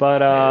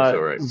 But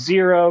right.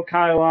 Zero,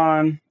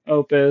 Kylon,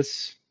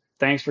 Opus,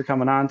 thanks for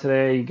coming on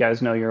today. You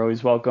guys know you're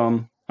always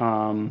welcome.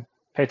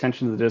 Pay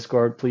attention to the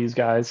Discord, please,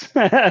 guys.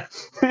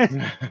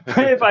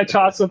 If I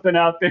toss something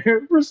out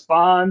there,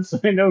 respond so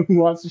I know who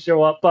wants to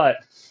show up. But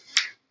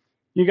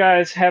you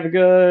guys have a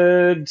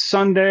good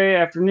Sunday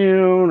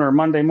afternoon or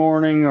Monday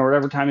morning or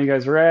whatever time you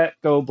guys are at.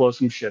 Go blow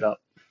some shit up.